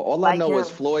 Well, all I know is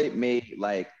Floyd made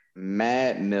like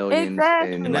mad millions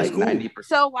and like 90%.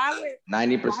 So why would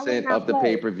 90% of the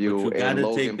pay-per-view, and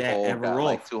Logan Paul got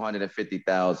like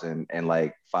 250,000 and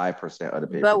like 5% of the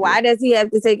pay-per-view. But why does he have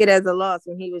to take it as a loss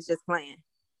when he was just playing?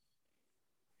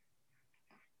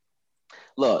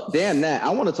 Look, damn that. I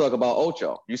want to talk about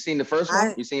Ocho. You seen the first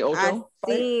one? You seen Ocho?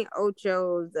 I've seen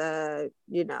Ocho's, the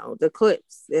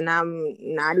clips, and I'm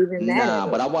not even mad. Nah,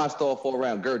 but I watched all 4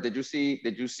 rounds. Gert, did you see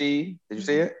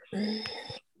it?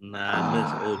 Nah, I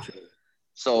missed Ocho.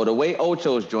 So the way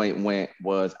Ocho's joint went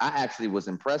was, I actually was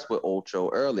impressed with Ocho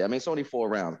early. I mean, it's only 4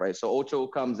 rounds, right? So Ocho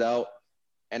comes out,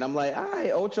 and I'm like, all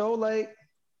right, Ocho, like,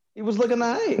 he was looking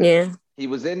all right. Yeah. He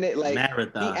was in it, like,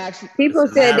 marathon. He actually, people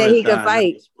said that he could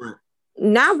fight.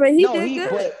 Nah, but he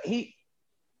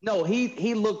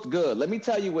looked good. Let me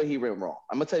tell you where he went wrong.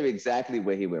 I'm gonna tell you exactly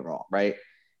where he went wrong, right?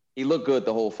 He looked good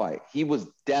the whole fight. He was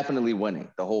definitely winning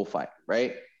the whole fight,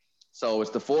 right? So it's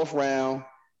the 4th round,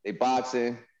 they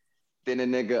boxing, then the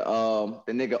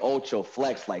nigga Ocho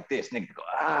flexed like this. Nigga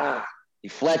go, he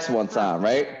flexed one time,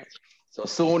 right? So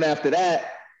soon after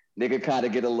that, nigga kind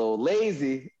of get a little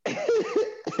lazy, and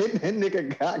then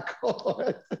nigga got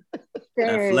caught.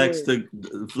 That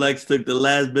Flex took the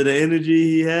last bit of energy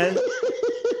he had.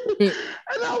 And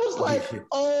I was like,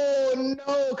 oh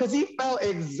no, because he felt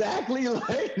exactly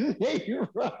like Nate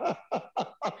Robinson.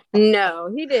 No,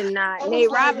 he did not.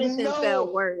 Nate Robinson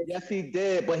felt worse. Yes, he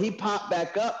did, but he popped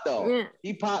back up though. Yeah.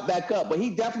 He popped back up, but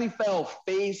he definitely fell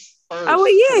face first. Oh,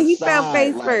 well, yeah, he fell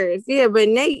face first. Yeah, but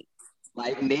Nate.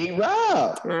 Like Nate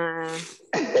Rob.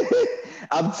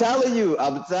 I'm telling you, I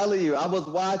was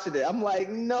watching it. I'm like,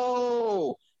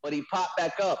 no. But he popped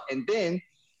back up, and then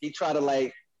he tried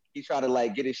to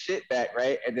get his shit back,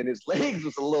 right? And then his legs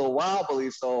was a little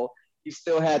wobbly, so he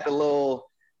still had the little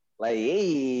like,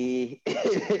 hey.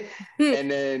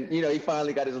 And then, he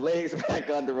finally got his legs back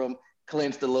under him,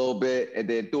 clinched a little bit, and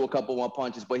then threw a couple more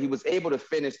punches, but he was able to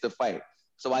finish the fight.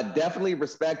 So I definitely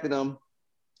respected him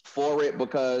for it,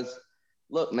 because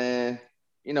look, man,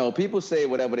 people say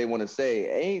whatever they want to say.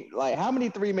 Ain't like, how many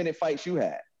 3-minute fights you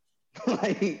had?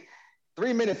 Like,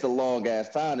 3 minutes a long ass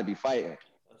time to be fighting.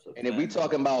 And if we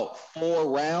talking about 4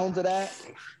 rounds of that,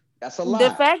 that's a lot.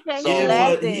 The fact that he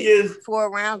lasted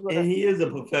 4 rounds with he is a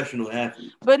professional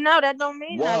athlete. But no, that don't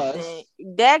mean nothing.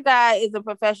 That guy is a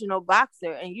professional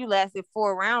boxer, and you lasted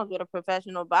 4 rounds with a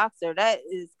professional boxer. That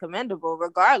is commendable,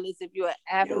 regardless if you're an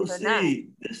athlete or not.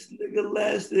 This nigga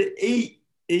lasted 8.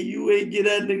 And you ain't get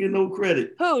that nigga no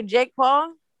credit. Who, Jake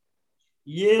Paul?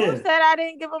 Yeah. Who said I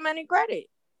didn't give him any credit?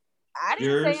 I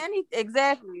didn't say anything.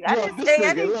 Exactly. I didn't say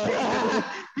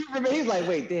anything. He's like,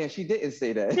 wait, damn, she didn't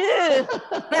say that. Yeah.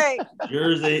 Right.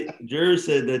 Jers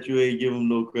said that you ain't give him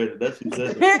no credit. That's who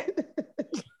said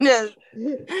that.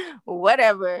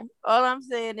 Whatever. All I'm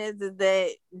saying is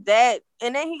that,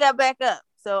 and then he got back up.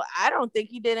 So I don't think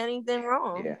he did anything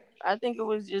wrong. Yeah. I think it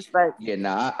was just like,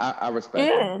 I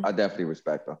respect him. I definitely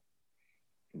respect him.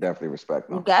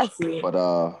 You got to.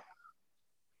 But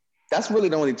that's really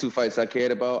the only 2 fights I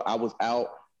cared about. I was out,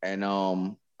 and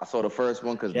I saw the first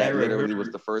one because that literally was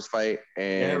the first fight,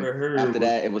 and after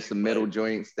that it was the middle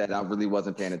joints that I really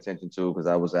wasn't paying attention to because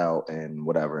I was out and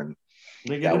whatever. And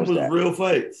nigga, that was real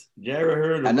fights. Jarrett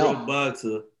Hurd, a real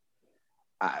boxer.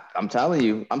 I'm telling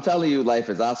you, life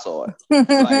as I saw it.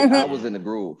 Like, I was in the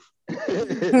groove.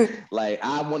 Like,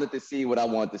 I wanted to see what I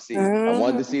wanted to see. I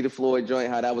wanted to see the Floyd joint,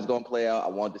 how that was going to play out. I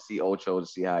wanted to see Ocho to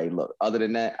see how he looked. Other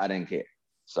than that, I didn't care.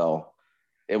 So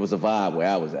it was a vibe where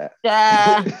I was at.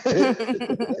 Yeah.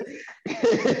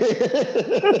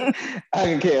 I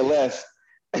can care less.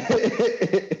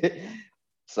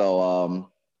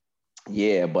 So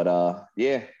yeah, but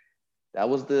yeah, that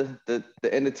was the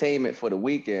entertainment for the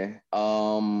weekend.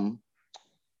 Let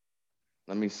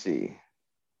me see.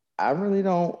 I really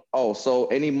don't. Oh, so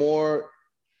any more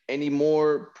any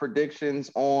more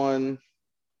predictions on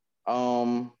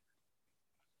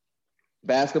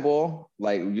basketball?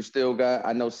 Like you still got,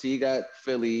 I know C got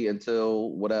Philly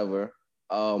until whatever.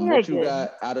 What you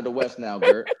got out of the West now,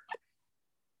 Gert?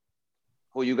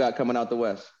 Who you got coming out the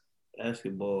West?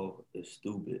 Basketball is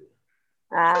stupid.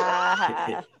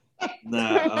 Ah.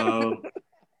 I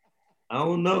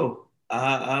don't know.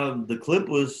 The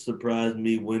Clippers surprised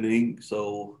me winning,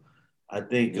 so I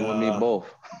think you and me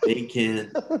both. They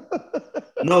can.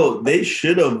 No, they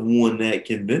should have won that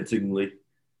convincingly.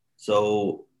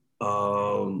 So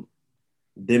them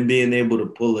being able to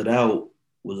pull it out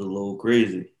was a little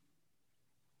crazy.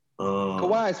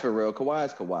 Kawhi's for real.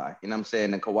 Kawhi's Kawhi. You know what I'm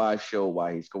saying? And Kawhi showed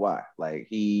why he's Kawhi. Like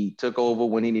he took over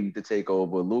when he needed to take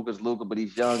over. Luka's Luka, but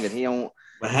he's young and he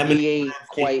ain't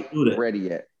quite ready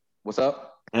yet. What's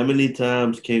up? How many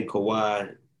times can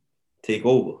Kawhi take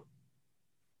over?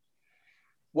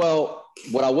 Well,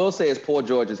 what I will say is Paul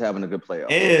George is having a good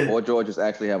playoff. Paul George is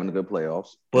actually having a good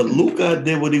playoffs. But Luka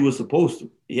did what he was supposed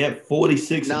to. He had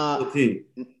 46 and 14.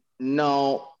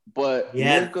 No, but he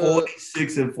had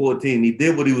 46 and 14. He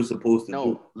did what he was supposed to do.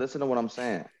 No, listen to what I'm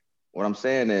saying. What I'm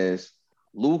saying is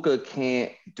Luka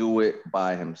can't do it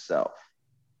by himself.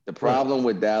 The problem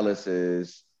with Dallas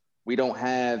is we don't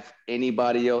have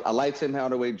anybody else. I like Tim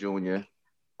Hardaway Jr.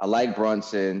 I like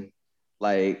Brunson.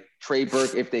 Like Trey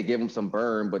Burke, if they give him some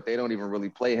burn, but they don't even really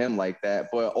play him like that.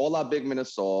 But all our big men are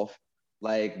soft.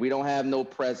 Like we don't have no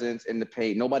presence in the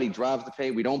paint. Nobody drives the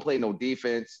paint. We don't play no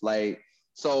defense. Like,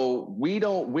 so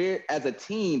we're as a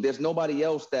team, there's nobody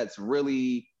else that's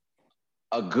really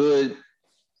a good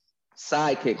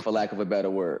sidekick, for lack of a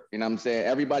better word. You know what I'm saying?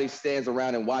 Everybody stands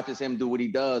around and watches him do what he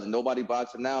does, and nobody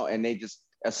boxes him out, and they just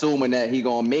assuming that he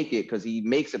gonna make it because he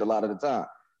makes it a lot of the time.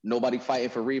 Nobody fighting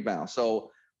for rebounds.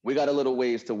 So we got a little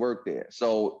ways to work there.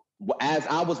 So as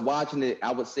I was watching it,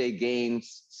 I would say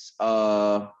games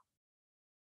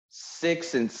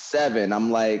 6 and 7.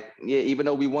 I'm like, yeah, even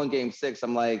though we won game 6,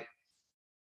 I'm like,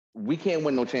 we can't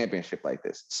win no championship like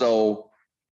this. So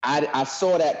I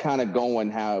saw that kind of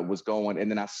going how it was going. And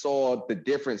then I saw the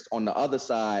difference on the other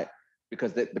side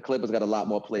because the Clippers got a lot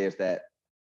more players that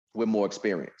with more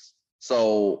experience.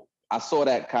 So I saw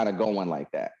that kind of going like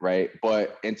that, right?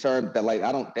 But in terms that, like,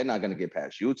 they're not going to get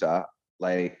past Utah.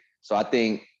 Like, so I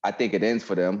think it ends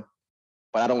for them.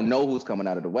 But I don't know who's coming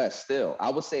out of the West still. I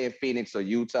was saying Phoenix or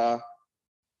Utah.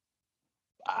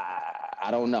 I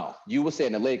don't know. You were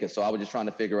saying the Lakers, so I was just trying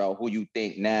to figure out who you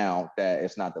think now that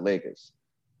it's not the Lakers.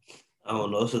 I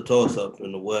don't know. It's a toss-up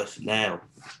in the West now.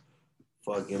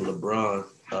 Fucking LeBron.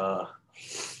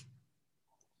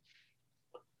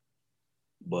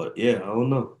 But, yeah, I don't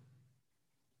know.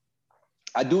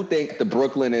 I do think the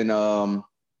Brooklyn and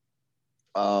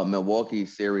Milwaukee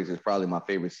series is probably my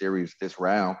favorite series this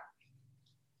round.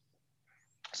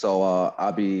 So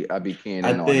I'll be keying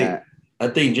in on that. I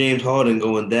think James Harden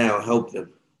going down helped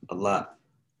them a lot.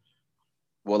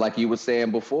 Well, like you were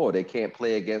saying before, they can't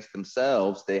play against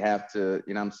themselves. They have to,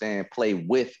 you know what I'm saying, play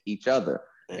with each other.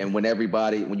 And when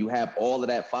you have all of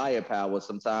that firepower,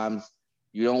 sometimes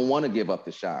you don't want to give up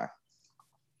the shine.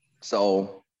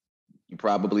 So you're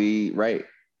probably right.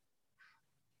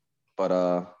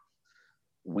 But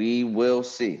we will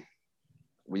see.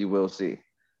 We will see.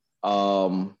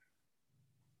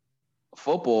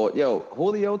 Football,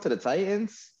 Julio to the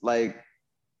Titans, like,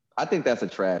 I think that's a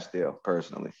trash deal,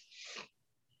 personally.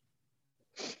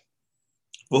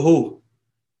 For who?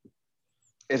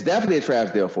 It's definitely a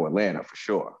trash deal for Atlanta, for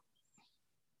sure.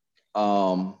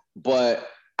 But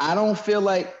I don't feel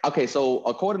like, okay, so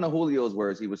according to Julio's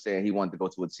words, he was saying he wanted to go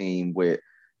to a team where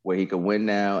he could win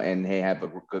now and they have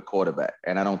a good quarterback.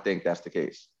 And I don't think that's the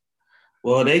case.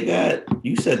 Well,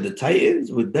 you said the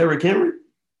Titans with Derrick Henry?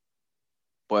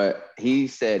 But he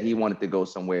said he wanted to go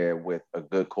somewhere with a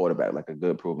good quarterback, like a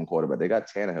good proven quarterback. They got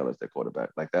Tannehill as their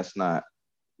quarterback. Like, that's not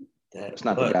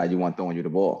the guy you want throwing you the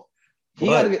ball.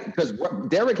 Because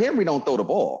Derrick Henry don't throw the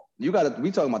ball. We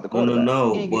talking about the quarterback.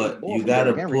 No, but you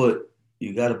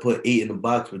gotta put 8 in the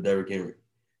box with Derrick Henry.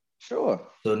 Sure.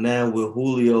 So now with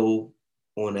Julio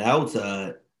on the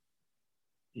outside,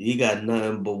 he got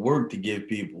nothing but work to give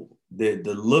people. The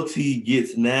looks he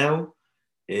gets now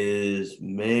is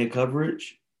man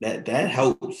coverage. That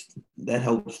helps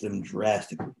them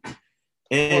drastically.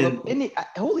 And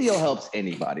Julio helps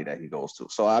anybody that he goes to.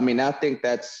 So I mean, I think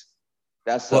that's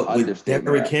an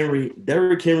understatement.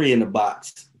 Derrick Henry in the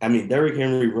box. I mean, Derrick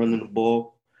Henry running the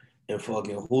ball and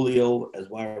fucking Julio as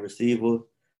wide receiver.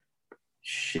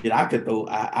 Shit, I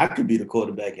could be the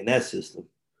quarterback in that system.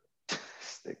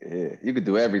 Stick it here. You could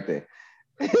do everything.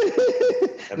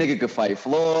 Nigga could fight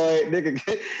Floyd. Nigga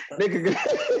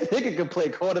could play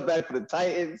quarterback for the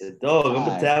Titans. Dog,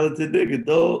 I'm a talented nigga,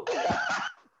 dog.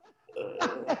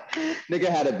 Nigga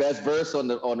had the best verse on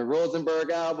the Rosenberg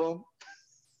album.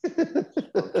 I'm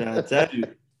trying to tell you.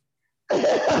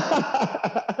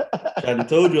 Trying to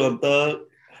told you I'm thug.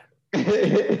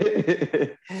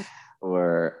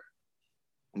 Or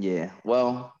yeah,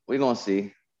 well, we're gonna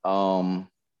see.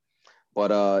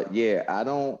 But yeah, I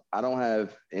don't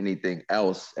have anything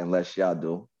else unless y'all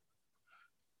do.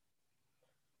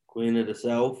 Queen of the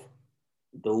South,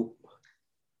 dope.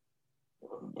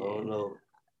 Oh no,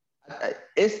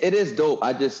 it is dope.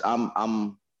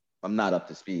 I'm not up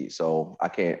to speed, so I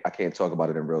can't talk about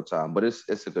it in real time. But it's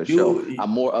a good show. I'm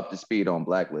more up to speed on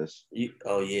Blacklist.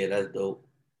 Oh yeah, that's dope.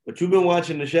 But you've been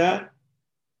watching The Chi?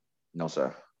 No,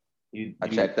 sir. I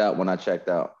checked out when I checked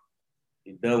out.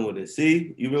 You done with it?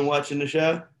 See, you've been watching The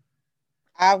Chi?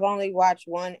 I've only watched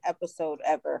one episode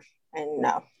ever, and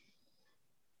no,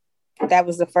 that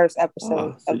was the first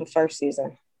episode of the first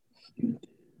season.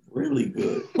 Really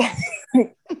good.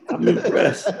 I'm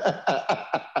impressed.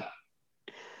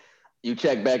 You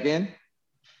checked back in?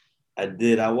 I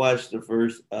did. I watched the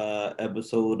first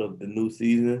episode of the new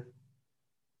season,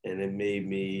 and it made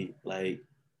me like,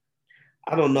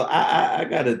 I don't know. I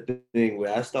got a thing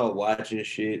where I start watching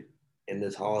shit, and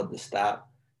it's hard to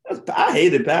stop. I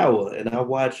hated Power, and I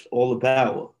watched all the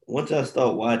Power. Once I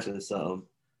start watching something,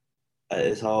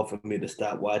 it's hard for me to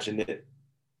stop watching it.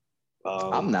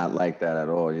 I'm not like that at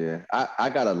all. Yeah, I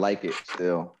gotta like it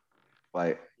still.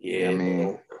 Like, yeah, I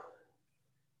mean,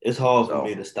 it's hard for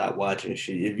me to stop watching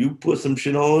shit. If you put some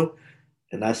shit on,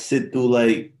 and I sit through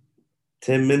like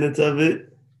 10 minutes of it,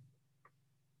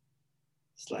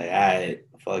 it's like, all right,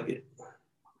 fuck it.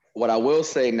 What I will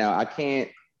say now, I can't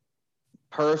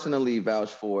personally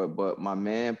vouch for it, but my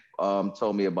man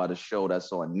told me about a show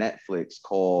that's on Netflix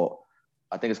called,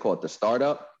 I think it's called The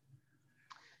Startup.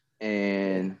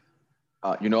 And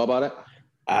you know about it?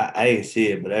 I ain't see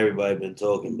it, but everybody been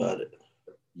talking about it.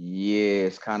 Yeah,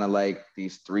 it's kind of like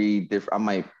these three different, I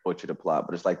might butcher the plot,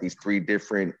 but it's like these three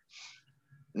different,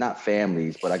 not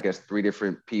families, but I guess three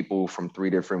different people from three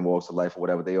different walks of life or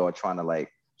whatever. They all trying to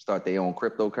like start their own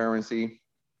cryptocurrency.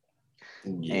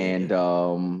 Yeah. And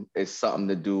it's something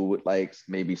to do with like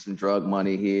maybe some drug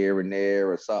money here and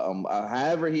there or something.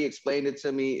 However he explained it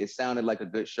to me, it sounded like a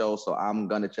good show, so I'm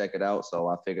gonna check it out. So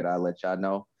I figured I'd let y'all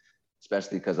know,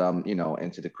 especially because I'm,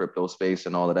 into the crypto space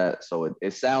and all of that. So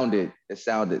it sounded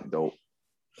dope.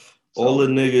 So, all the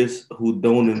niggas who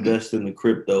don't invest in the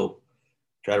crypto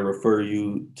try to refer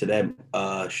you to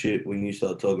that shit when you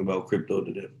start talking about crypto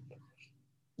to them.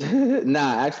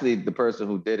 Nah, actually, the person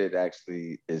who did it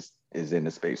actually is in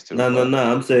the space too. No.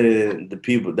 I'm saying the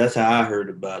people. That's how I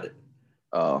heard about it.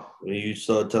 Oh, when you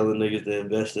start telling niggas to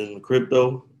invest in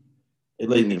crypto, they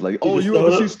like, oh, you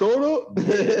ever see startup?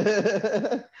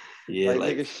 Yeah,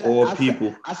 like four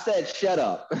people. I said, shut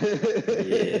up.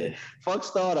 Yeah. Fuck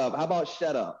startup. How about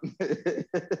shut up?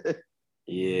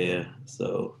 Yeah.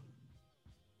 So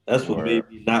that's what made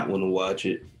me not want to watch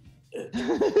it.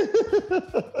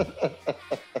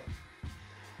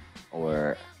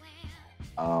 Or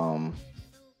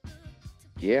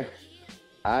yeah.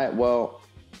 Well,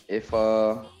 if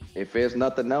there's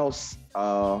nothing else,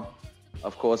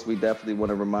 of course, we definitely want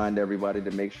to remind everybody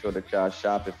to make sure that y'all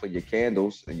shopping for your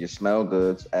candles and your smell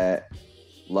goods at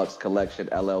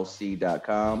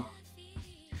luxcollectionllc.com.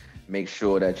 Make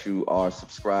sure that you are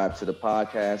subscribed to the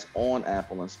podcast on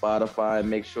Apple and Spotify.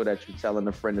 Make sure that you're telling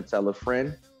a friend to tell a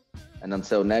friend. And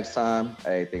until next time,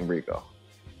 everything Rico.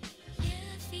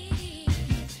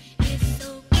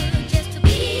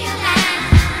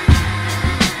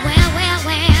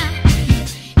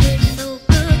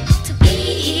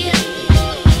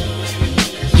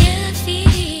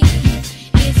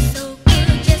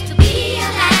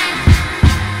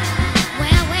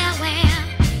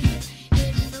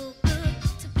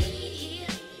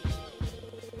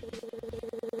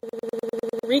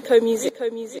 Rico music.